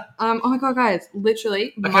 Oh my god, guys,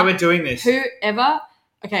 literally. Okay, we're doing this.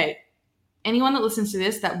 Anyone that listens to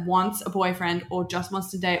this that wants a boyfriend or just wants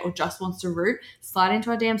to date or just wants to root, slide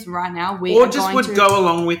into our DMs right now. Or just would go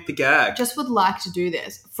along with the gag. Just would like to do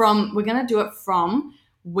this. We're going to do it from...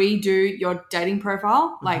 We do your dating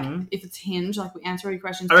profile, like if it's Hinge, like we answer all your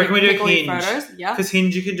questions. I reckon we do Hinge. Photos, yeah. Because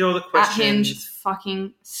Hinge, you can do all the questions. At Hinge,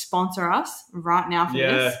 fucking sponsor us right now for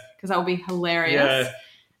this, because that will be hilarious.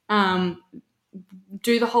 Yeah.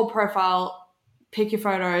 Do the whole profile, pick your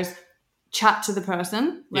photos, chat to the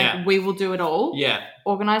person. We will do it all. Yeah.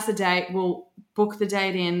 Organize the date. We'll book the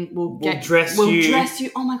date in. We'll dress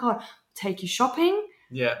you. Oh my god. Take you shopping.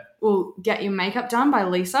 Yeah. We'll get your makeup done by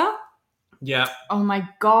Lisa. Yeah. Oh my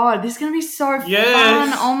god, this is gonna be so fun.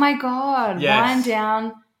 Oh my god. Yes. Wind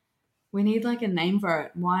down. We need like a name for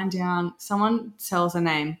it. Wind down. Someone tell us a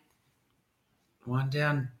name. Wind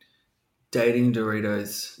down. Dating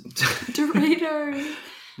Doritos. Doritos.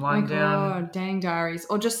 Wind down. God, dating diaries.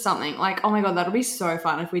 Or just something. Like, oh my god, that'll be so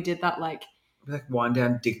fun if we did that like wind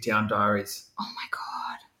down, dick down diaries. Oh my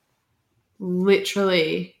god.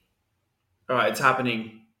 Literally. Alright, it's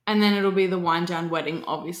happening. And then it'll be the wind down wedding,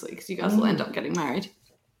 obviously, because you guys will end up getting married.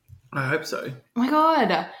 I hope so. Oh my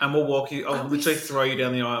god. And we'll walk you, I'll literally throw you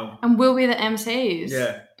down the aisle. And we'll be the MCs.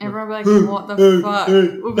 Yeah. Everyone will be like, what the fuck?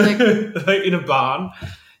 We'll be like in a barn.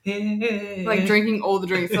 Like drinking all the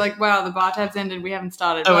drinks. Like, wow, the bar tab's ended, we haven't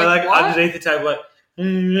started. And we're like underneath the table, like,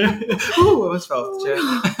 ooh, I almost fell off the chair.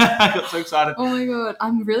 I got so excited. Oh my god.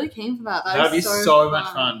 I'm really keen for that. That'd be so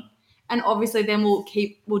much fun. And obviously then we'll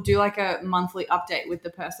do like a monthly update with the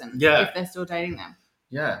person. Yeah. If they're still dating them.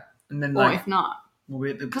 Yeah. And then or if not.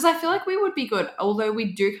 We'll because I feel like we would be good. Although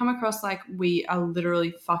we do come across like we are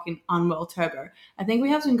literally fucking unwell turbo. I think we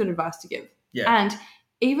have some good advice to give. Yeah. And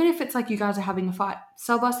even if it's like you guys are having a fight,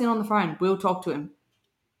 sub us in on the phone. We'll talk to him.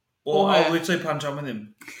 Or I'll literally punch on with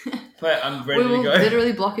him. Like, I'm ready to go. We'll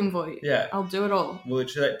literally block him for you. Yeah. I'll do it all. We'll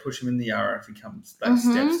literally like, push him in the Yara if he comes, like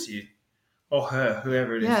steps to you. Or her,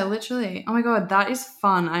 whoever it is. Yeah, literally. Oh my god, that is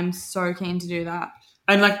fun. I'm so keen to do that.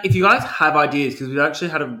 And like, if you guys have ideas, because we've actually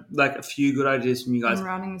had a few good ideas from you guys,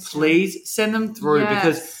 please send them through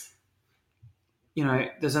because, you know,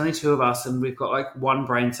 there's only two of us and we've got like one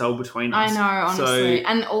brain cell between us. I know, honestly.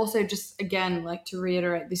 And also just, again, like to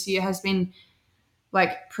reiterate, this year has been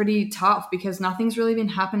like pretty tough because nothing's really been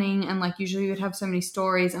happening and like usually we'd have so many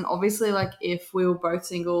stories and obviously like if we were both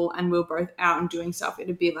single and we were both out and doing stuff,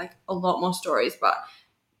 it'd be like a lot more stories. But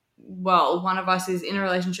well, one of us is in a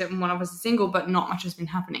relationship and one of us is single, but not much has been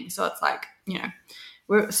happening. So it's like, you know,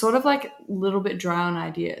 we're sort of like a little bit dry on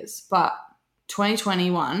ideas. But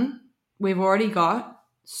 2021, we've already got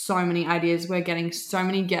so many ideas. We're getting so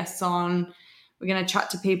many guests on. We're going to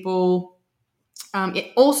chat to people.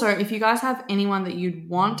 Also, if you guys have anyone that you'd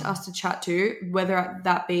want us to chat to, whether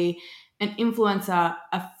that be an influencer,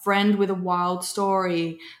 a friend with a wild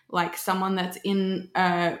story, like someone that's in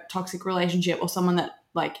a toxic relationship or someone that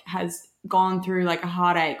like has gone through like a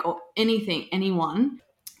heartache or anything, anyone,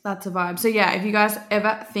 that's a vibe. So yeah, if you guys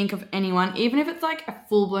ever think of anyone, even if it's like a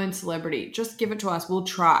full-blown celebrity, just give it to us. We'll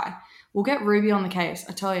try. We'll get Ruby on the case.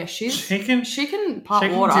 I tell you, she can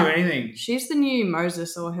part water. She can do anything. She's the new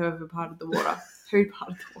Moses or whoever parted the water. Who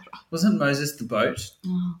parted the water? Wasn't Moses the boat?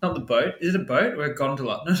 Oh. Not the boat. Is it a boat or a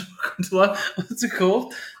gondola? No, gondola. What's it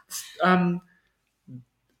called?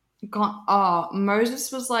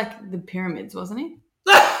 Moses was like the pyramids, wasn't he?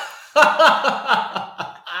 That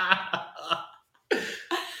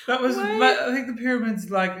was. I think the pyramids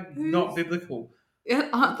not biblical.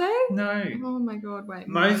 Aren't they? No. Oh my god! Wait.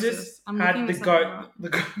 Moses had the goat. The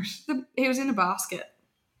goat. He was in a basket.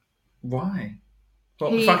 Why?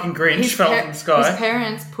 What, the fucking Grinch fell from the sky? His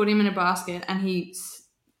parents put him in a basket and he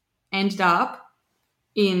ended up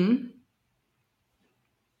in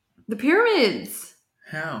the pyramids.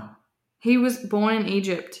 How? He was born in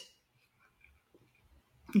Egypt.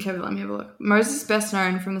 Okay, but let me have a look. Moses is best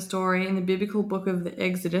known from the story in the biblical book of the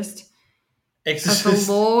Exodus Exorcist.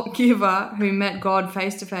 A lawgiver who met God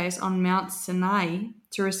face to face on Mount Sinai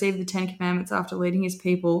to receive the 10 Commandments after leading his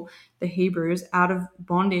people, the Hebrews, out of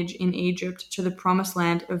bondage in Egypt to the promised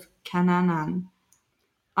land of Canaan.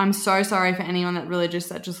 I'm so sorry for anyone religious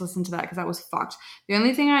that just listened to that because that was fucked. The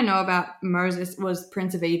only thing I know about Moses was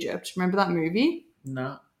Prince of Egypt. Remember that movie?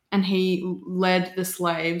 No. And he led the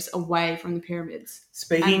slaves away from the pyramids.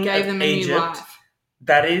 Speaking and gave them a Egypt, new life.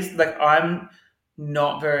 That is, like, I'm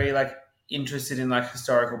not very, like, interested in, like,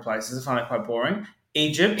 historical places. I find it quite boring.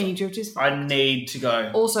 Egypt is fucked. I need to go.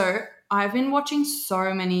 Also, I've been watching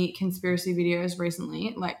so many conspiracy videos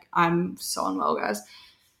recently. Like, I'm so unwell, guys.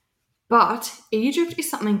 But Egypt is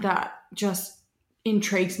something that just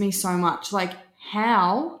intrigues me so much. Like,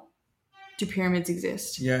 how do pyramids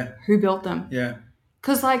exist? Yeah. Who built them? Yeah.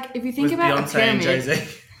 Because, like, if you think about Beyonce a pyramid... and Jay-Z.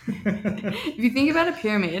 If you think about a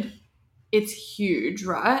pyramid, it's huge,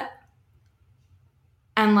 right?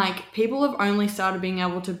 And, like, people have only started being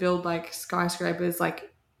able to build, like, skyscrapers,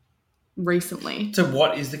 like, recently. So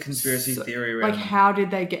what is the conspiracy theory around Like, how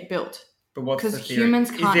did they get built? But what's the theory? Because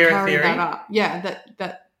humans can't carry that up. Yeah,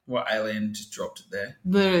 that... What, alien just dropped it there?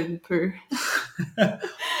 The poo.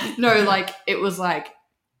 No, like, it was like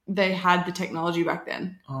they had the technology back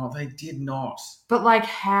then. Oh, they did not. But, like,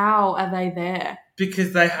 how are they there?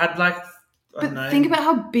 Because they had, like, I don't know. Think about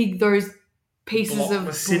how big those pieces of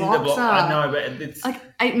blocks are. I know, but it's... Like,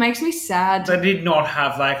 it makes me sad. They did not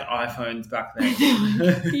have, like, iPhones back then.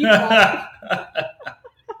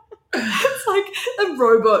 It's like a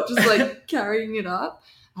robot just, like, carrying it up.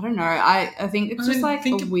 I don't know. I think it's just, like,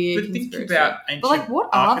 a weird conspiracy. Think about ancient But, like, what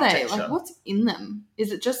are they? Like, what's in them?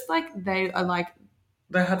 Is it just, like, they are, like...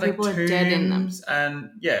 They had, like, tombs dead in them.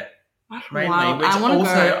 And, yeah. Mainly. Wow. Which I want to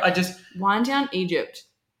go. I just... Wind down Egypt.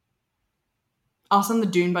 Us on the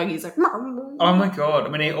dune buggies, like... Oh, my God. I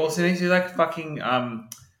mean, he also needs to, like, fucking... go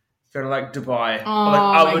to, like, Dubai. Or,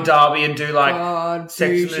 like, Abu Dhabi and do, like,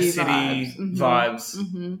 Sex and the City vibes.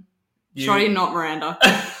 Mm-hmm. Shotty, not Miranda.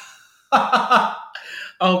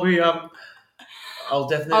 I'll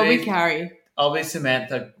definitely be Carrie. I'll be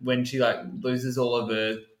Samantha when she, like, loses all of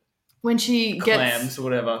her when she clams or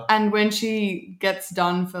whatever. And when she gets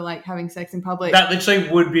done for, like, having sex in public. That literally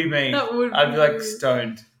would be me. I'd be like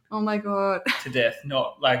stoned. Oh my God. To death,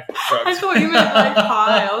 not like drugs. I thought you meant like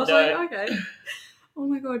high. I was like, okay. Oh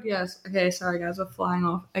my God, yes. Okay, sorry guys, we're flying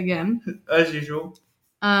off again. As usual.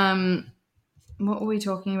 What were we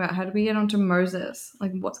talking about? How did we get onto Moses?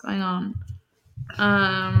 Like, what's going on?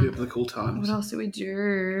 Biblical times. What else did we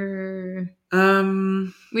do?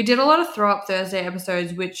 We did a lot of Throw Up Thursday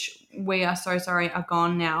episodes, which we are so sorry are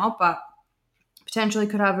gone now, but potentially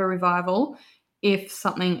could have a revival if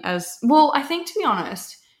something as... Well, I think, to be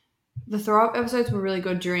honest, the Throw Up episodes were really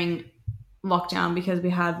good during lockdown because we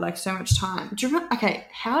had, like, so much time. Do you remember... Okay,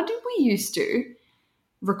 how did we used to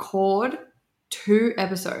record 2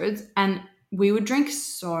 episodes and we would drink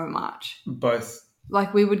so much? Both.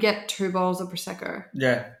 Like, we would get 2 bottles of Prosecco.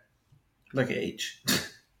 Yeah. Like each.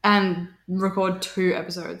 And record 2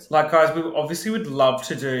 episodes. Like, guys, we obviously would love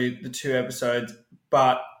to do the 2 episodes,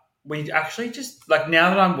 but we actually just, like, now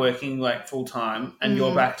that I'm working, like, full-time and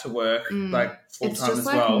you're back to work, like, full-time as well. It's just,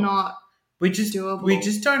 like, not doable. We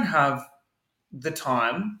just don't have the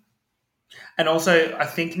time. And also, I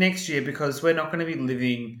think next year, because we're not going to be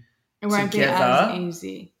living together. It won't be as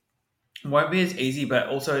easy. It won't be as easy, but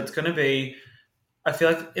also it's going to be... I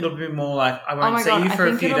feel like it'll be more like I won't see you for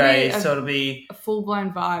a few days, so it'll be a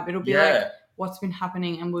full-blown vibe. It'll be like what's been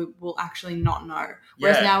happening and we will actually not know.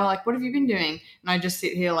 Whereas now we're like, what have you been doing? And I just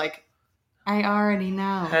sit here like, I already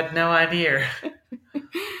know. Had no idea.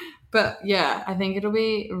 But yeah, I think it'll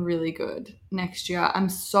be really good next year. I'm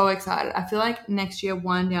so excited. I feel like next year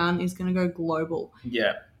Wind Down is going to go global.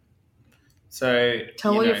 Yeah. So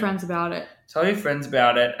tell all your friends about it. Tell your friends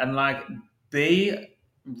about it and, like, be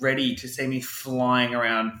ready to see me flying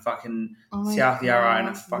around fucking South Yarra in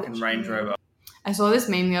a fucking Range Rover. I saw this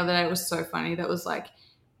meme the other day. It was so funny. That was like,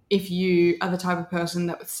 if you are the type of person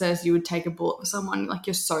that says you would take a bullet for someone, like,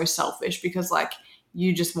 you're so selfish because, like,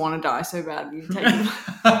 you just want to die so bad. You take I'm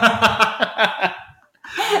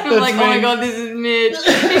like, oh my God, this is Mitch.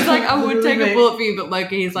 He's like, I would take a bullet for you, but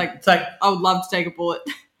Loki, he's like, I would love to take a bullet.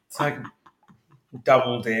 It's like,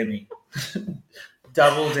 double dare me.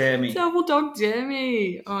 Double dare me. Double dog dare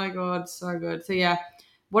me. Oh my God, so good. So yeah,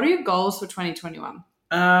 what are your goals for 2021?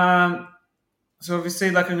 So obviously,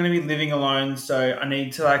 like, I'm going to be living alone, so I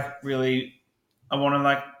need to, like, I want to,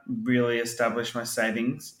 like, really establish my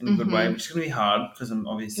savings in a good way, which is going to be hard because I'm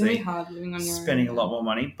obviously living on your spending a lot more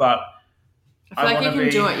money, but I feel like you can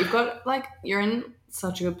do it. You've got, like, you're in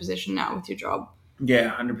such a good position now with your job.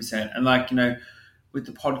 Yeah, 100%. And, like, you know, with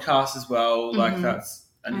the podcast as well. Like that's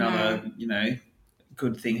another,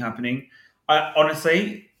 good thing happening. I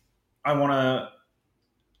honestly, I want to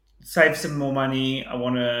save some more money. I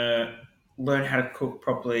want to learn how to cook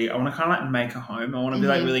properly. I want to kind of like make a home. I want to be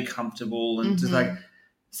like really comfortable and just like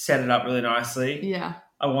set it up really nicely. Yeah.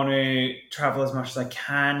 I want to travel as much as I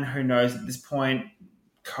can. Who knows at this point,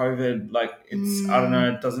 COVID, like it's, I don't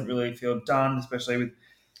know, it doesn't really feel done, especially with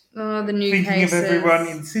the new thinking cases. of everyone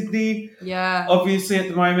in Sydney. Yeah. Obviously at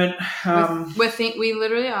the moment. We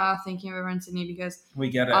literally are thinking of everyone in Sydney because we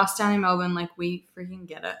get it. Us down in Melbourne, like we freaking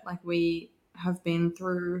get it. Like we have been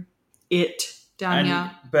through it down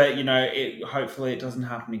here. But, hopefully it doesn't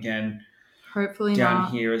happen again. Hopefully down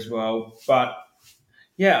not. here as well. But,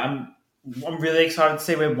 yeah, I'm really excited to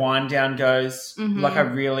see where Wind Down goes. Like, I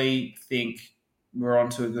really think we're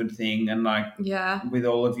onto a good thing. And, like, with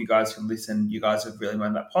all of you guys who listen, you guys have really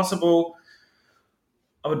made that possible.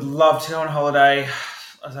 I would love to go on holiday,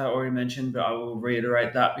 as I already mentioned, but I will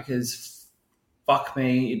reiterate that because fuck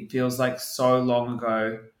me, it feels like so long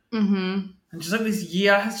ago. And just like this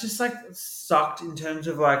year has just like sucked in terms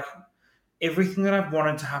of like everything that I've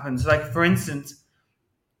wanted to happen. So like for instance,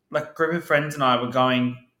 like a group of friends and I were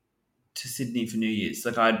going to Sydney for New Year's.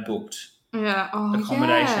 Like I'd booked accommodation.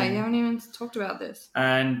 Yeah, you haven't even talked about this.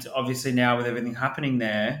 And obviously now with everything happening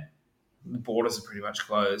there, the borders are pretty much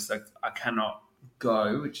closed. Like I cannot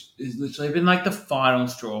go, which has literally been like the final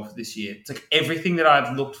straw for this year. It's like everything that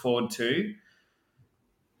I've looked forward to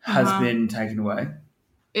has been taken away.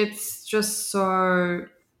 It's just so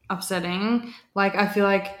upsetting. Like, I feel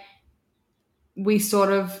like we sort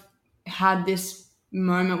of had this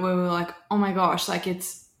moment where we were like, oh my gosh, like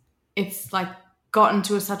it's like gotten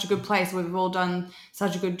to such a good place. We've all done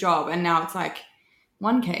such a good job. And now it's like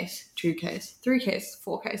 1 case, 2 cases, 3 cases,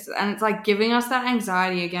 4 cases. And it's like giving us that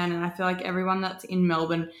anxiety again. And I feel like everyone that's in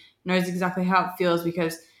Melbourne knows exactly how it feels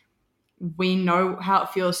because we know how it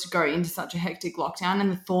feels to go into such a hectic lockdown,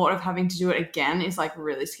 and the thought of having to do it again is like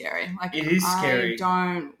really scary. Like it is scary. I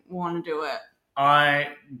don't want to do it.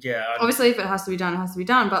 Obviously, if it has to be done, it has to be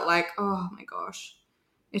done. But like, oh my gosh,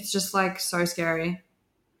 it's just like so scary.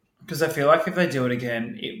 Because I feel like if they do it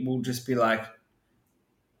again, it will just be like,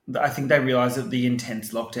 I think they realise that the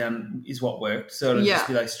intense lockdown is what worked, so it'll just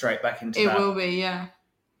be like straight back into that. It will be, yeah.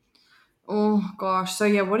 Oh gosh, so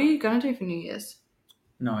yeah, what are you gonna do for New Year's?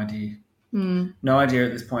 No idea. No idea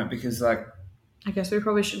at this point because, like... I guess we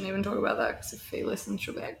probably shouldn't even talk about that because if he listens,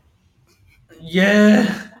 she'll be like...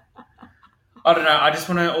 Yeah. I don't know. I just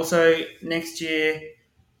want to also, next year,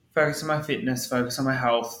 focus on my fitness, focus on my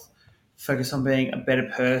health, focus on being a better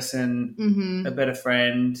person, a better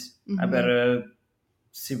friend, a better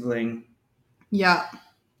sibling. Yeah.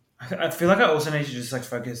 I feel like I also need to just, like,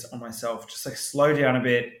 focus on myself, just, like, slow down a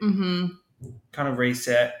bit, kind of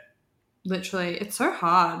reset. Literally, it's so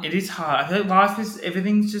hard. It is hard. I feel like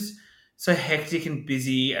everything's just so hectic and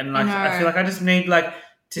busy, and like I feel like I just need like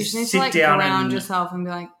to sit down and ground yourself and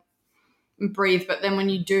be like, and breathe. But then when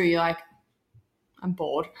you do, you're like, I'm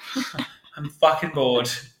bored. I'm fucking bored.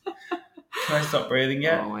 Can I stop breathing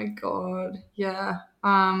yet? Oh my god, yeah.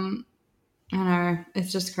 I know,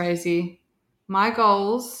 it's just crazy. My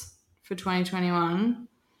goals for 2021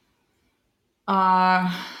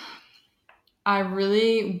 are. I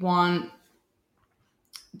really want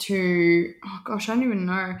to... Oh, gosh, I don't even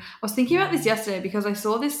know. I was thinking about this yesterday because I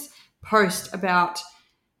saw this post about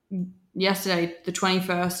yesterday, the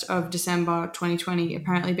 21st of December 2020,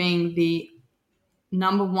 apparently being the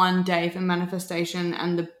 #1 day for manifestation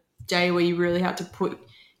and the day where you really had to put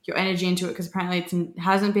your energy into it because apparently it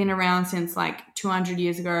hasn't been around since like 200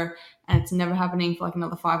 years ago and it's never happening for like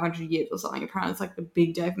another 500 years or something. Apparently it's like the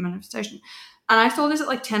big day for manifestation. And I saw this at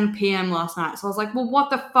like 10 p.m. last night. So I was like, well, what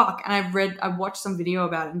the fuck? And I watched some video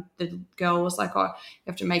about it and the girl was like, oh, you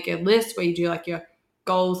have to make a list where you do like your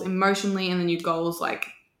goals emotionally and then your goals like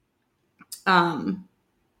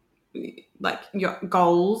your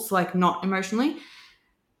goals like not emotionally.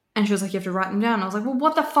 And she was like, you have to write them down. And I was like, well,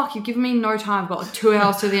 what the fuck? You've given me no time. I've got like 2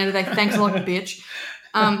 hours to the end of the day. Thanks a lot, bitch.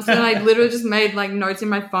 So then I literally just made like notes in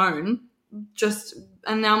my phone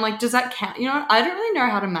and now I'm like, does that count? You know, I don't really know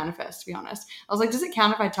how to manifest, to be honest. I was like, does it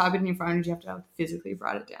count if I type it in your phone or do you have to physically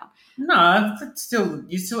write it down? No,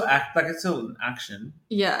 you still act like it's still an action.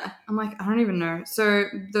 Yeah. I'm like, I don't even know. So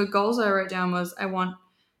the goals I wrote down was I want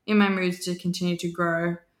in my moods to continue to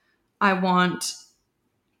grow. I want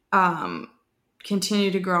continue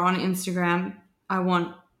to grow on Instagram. I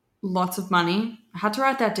want lots of money. I had to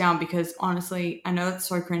write that down because honestly, I know that's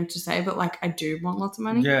so cringe to say, but like I do want lots of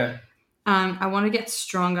money. Yeah. I want to get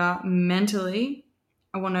stronger mentally.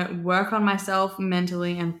 I want to work on myself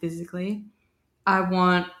mentally and physically. I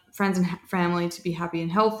want friends and family to be happy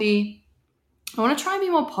and healthy. I want to try and be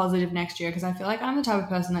more positive next year because I feel like I'm the type of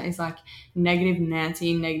person that is like negative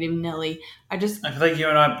Nancy, negative Nelly. I feel like you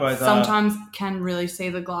and I both sometimes can really see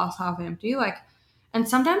the glass half empty. Like, and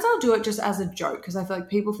sometimes I'll do it just as a joke because I feel like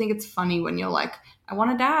people think it's funny when you're like, I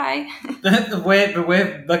want to die.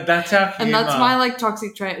 we're like, that's our humor. And that's my like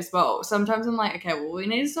toxic trait as well. Sometimes I'm like, okay, well, we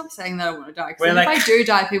need to stop saying that I want to die. Because like, if I do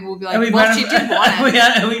die, people will be like, well, she did want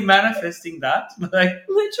it. Are we manifesting that? Like,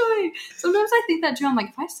 literally. Sometimes I think that too. I'm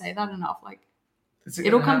like, if I say that enough, like,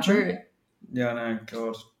 it'll come true. Yeah, I know.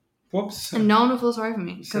 God. Whoops. And no one will feel sorry for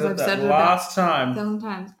me because I've said it last time 1,000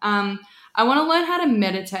 times. I want to learn how to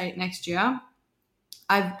meditate next year.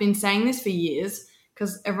 I've been saying this for years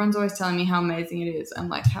because everyone's always telling me how amazing it is and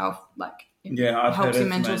like how like it helps your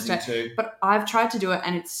mental state. Too. But I've tried to do it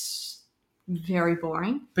and it's very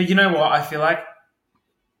boring. But you know what? I feel like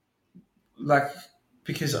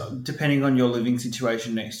because depending on your living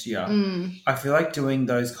situation next year, I feel like doing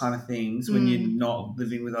those kind of things when you're not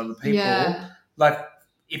living with other people, like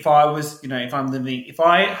if I was, if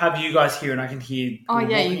I have you guys here and I can hear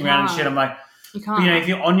walking around and shit, I'm like, you can't. But, if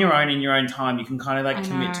you're on your own in your own time, you can kind of like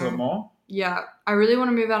commit to it more. Yeah. I really want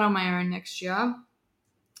to move out on my own next year.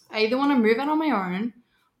 I either want to move out on my own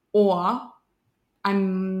or I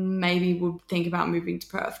maybe would think about moving to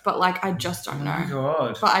Perth, but like I just don't know. Oh, my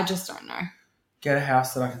God. But I just don't know. Get a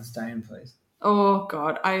house that I can stay in, please. Oh,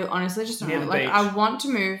 God. I honestly just don't know. Like, I want to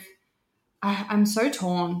move. I'm so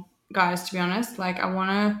torn, guys, to be honest. Like, I want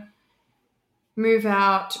to move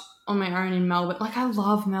out on my own in Melbourne. Like, I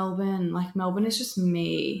love Melbourne. Like, Melbourne is just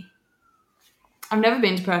me. I've never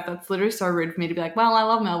been to Perth. That's literally so rude for me to be like, well, I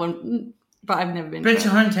love Melbourne. But I've never been to Perth. But it's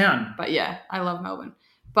your hometown. But, yeah, I love Melbourne.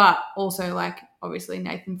 But also, like, obviously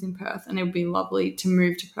Nathan's in Perth and it would be lovely to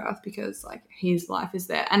move to Perth because, like, his life is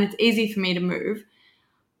there. And it's easy for me to move,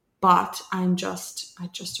 but I just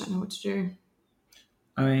don't know what to do.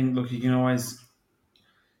 I mean, look, you can always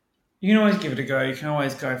give it a go. You can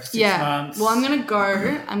always go for 6 months. Well, I'm going to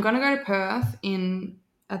go to Perth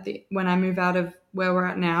when I move out of where we're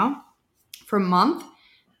at now for a month,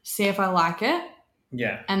 see if I like it.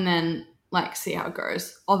 Yeah. And then, like, see how it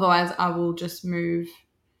goes. Otherwise, I will just move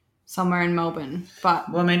somewhere in Melbourne. But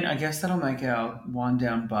well, I mean, I guess that'll make our wind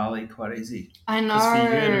down Bali quite easy. I know. Because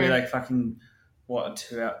for you, it'll be like fucking, what,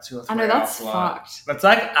 2 or 3 hours. I know, that's fucked. That's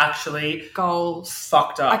like actually goals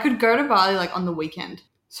fucked up. I could go to Bali like on the weekend.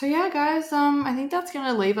 So yeah, guys, I think that's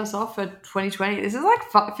gonna leave us off for 2020. This is like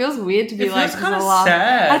it feels weird to be like. It feels kind of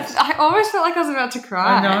sad. I almost felt like I was about to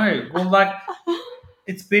cry. I know. Well, like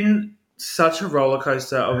it's been such a roller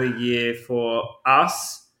coaster of a year for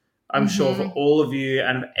us. I'm sure for all of you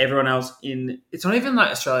and everyone else it's not even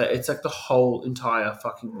like Australia. It's like the whole entire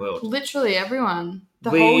fucking world. Literally everyone.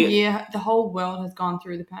 Whole year, the whole world has gone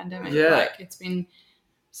through the pandemic. Yeah. Like it's been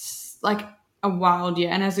like a wild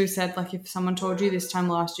year. And as we said, like if someone told you this time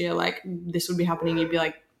last year, like this would be happening, you'd be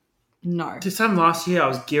like, no. This time last year, I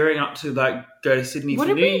was gearing up to like go to Sydney for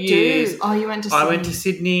New Year's. Do? Oh, you went to Sydney. I went to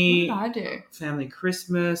Sydney. What did I do? Family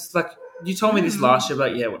Christmas. Like you told me this last year,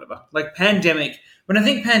 but yeah, whatever. Like pandemic. When I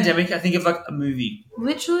think pandemic, I think of like a movie.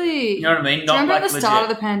 Literally. You know what I mean? Not remember like at the start of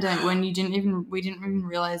the pandemic when we didn't even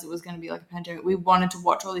realize it was going to be like a pandemic. We wanted to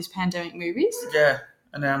watch all these pandemic movies. Yeah.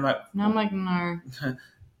 And now I'm like, no.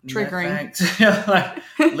 Triggering. No, like,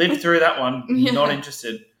 lived through that one. Yeah. Not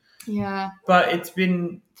interested. Yeah. But it's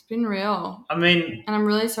been real. I mean. And I'm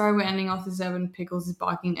really sorry we're ending off this when Pickles is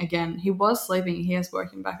barking again. He was sleeping. He has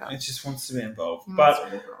woken back up. It just wants to be involved.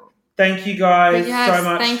 Thank you guys so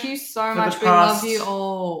much. Thank you so much. We love you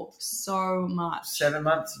all so much. 7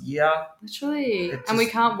 months, yeah. Literally. And we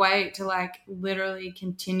can't wait to like literally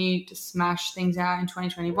continue to smash things out in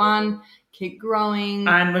 2021. Keep growing.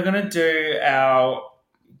 And we're going to do our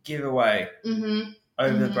giveaway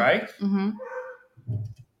over the break. Mm-hmm.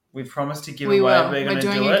 We promised to give away. We're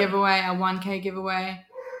doing a giveaway, a 1K giveaway.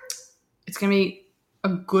 It's going to be a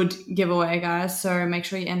good giveaway, guys. So make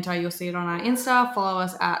sure you enter. You'll see it on our Insta. Follow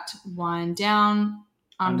us at winedown_.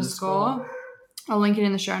 I'll link it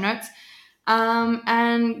in the show notes.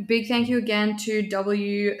 And big thank you again to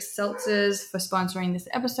W Seltzers for sponsoring this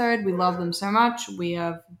episode. We love them so much. We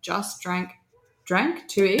have just drank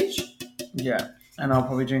 2 each. Yeah. And I'll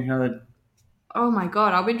probably drink another. Oh my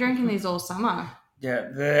God. I'll be drinking these all summer. Yeah.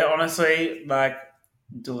 They're honestly like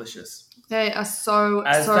delicious. They are so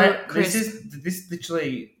crisp. This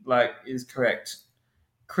literally like is correct.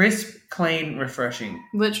 Crisp, clean, refreshing.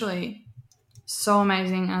 Literally. so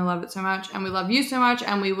amazing. I love it so much. And we love you so much.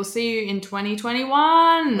 And we will see you in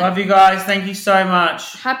 2021. Love you guys. Thank you so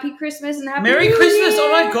much. Happy Christmas and Happy Merry New Christmas. Year.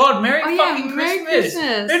 Oh my God. Merry Merry Christmas.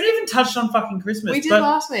 Christmas. We didn't even touch on fucking Christmas. We did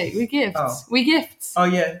last week. We gifts. Oh. We gifts. Oh,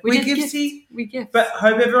 yeah. We giftsy. We gifts. But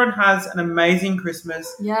hope everyone has an amazing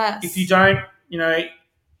Christmas. Yes. If you don't, I'm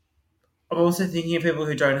also thinking of people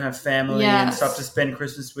who don't have family and stuff to spend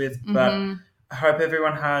Christmas with. But I hope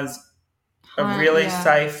everyone has a really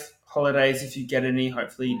safe holidays if you get any.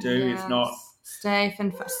 Hopefully you do. Yes. If not,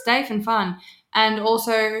 safe and fun. And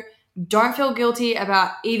also, don't feel guilty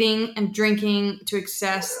about eating and drinking to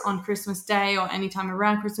excess on Christmas Day or any time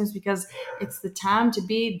around Christmas, because it's the time to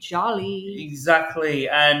be jolly. Exactly.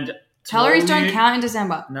 And calories don't count in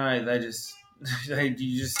December. No,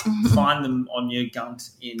 you just find them on your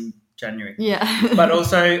gunt in January. Yeah. But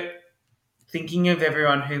also thinking of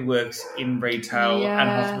everyone who works in retail and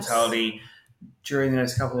hospitality during the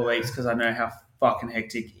next couple of weeks, because I know how fucking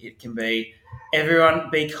hectic it can be. Everyone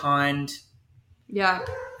be kind. Yeah.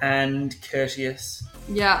 And courteous.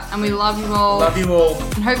 Yeah, and we love you all. Love you all.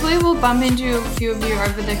 And hopefully we'll bump into a few of you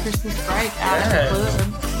over the Christmas break out at the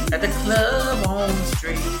club. At the club on the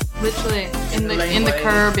street. Literally. In the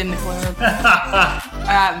curb, in the club.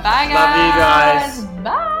 Alright, bye guys. Love you guys.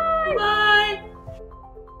 Bye.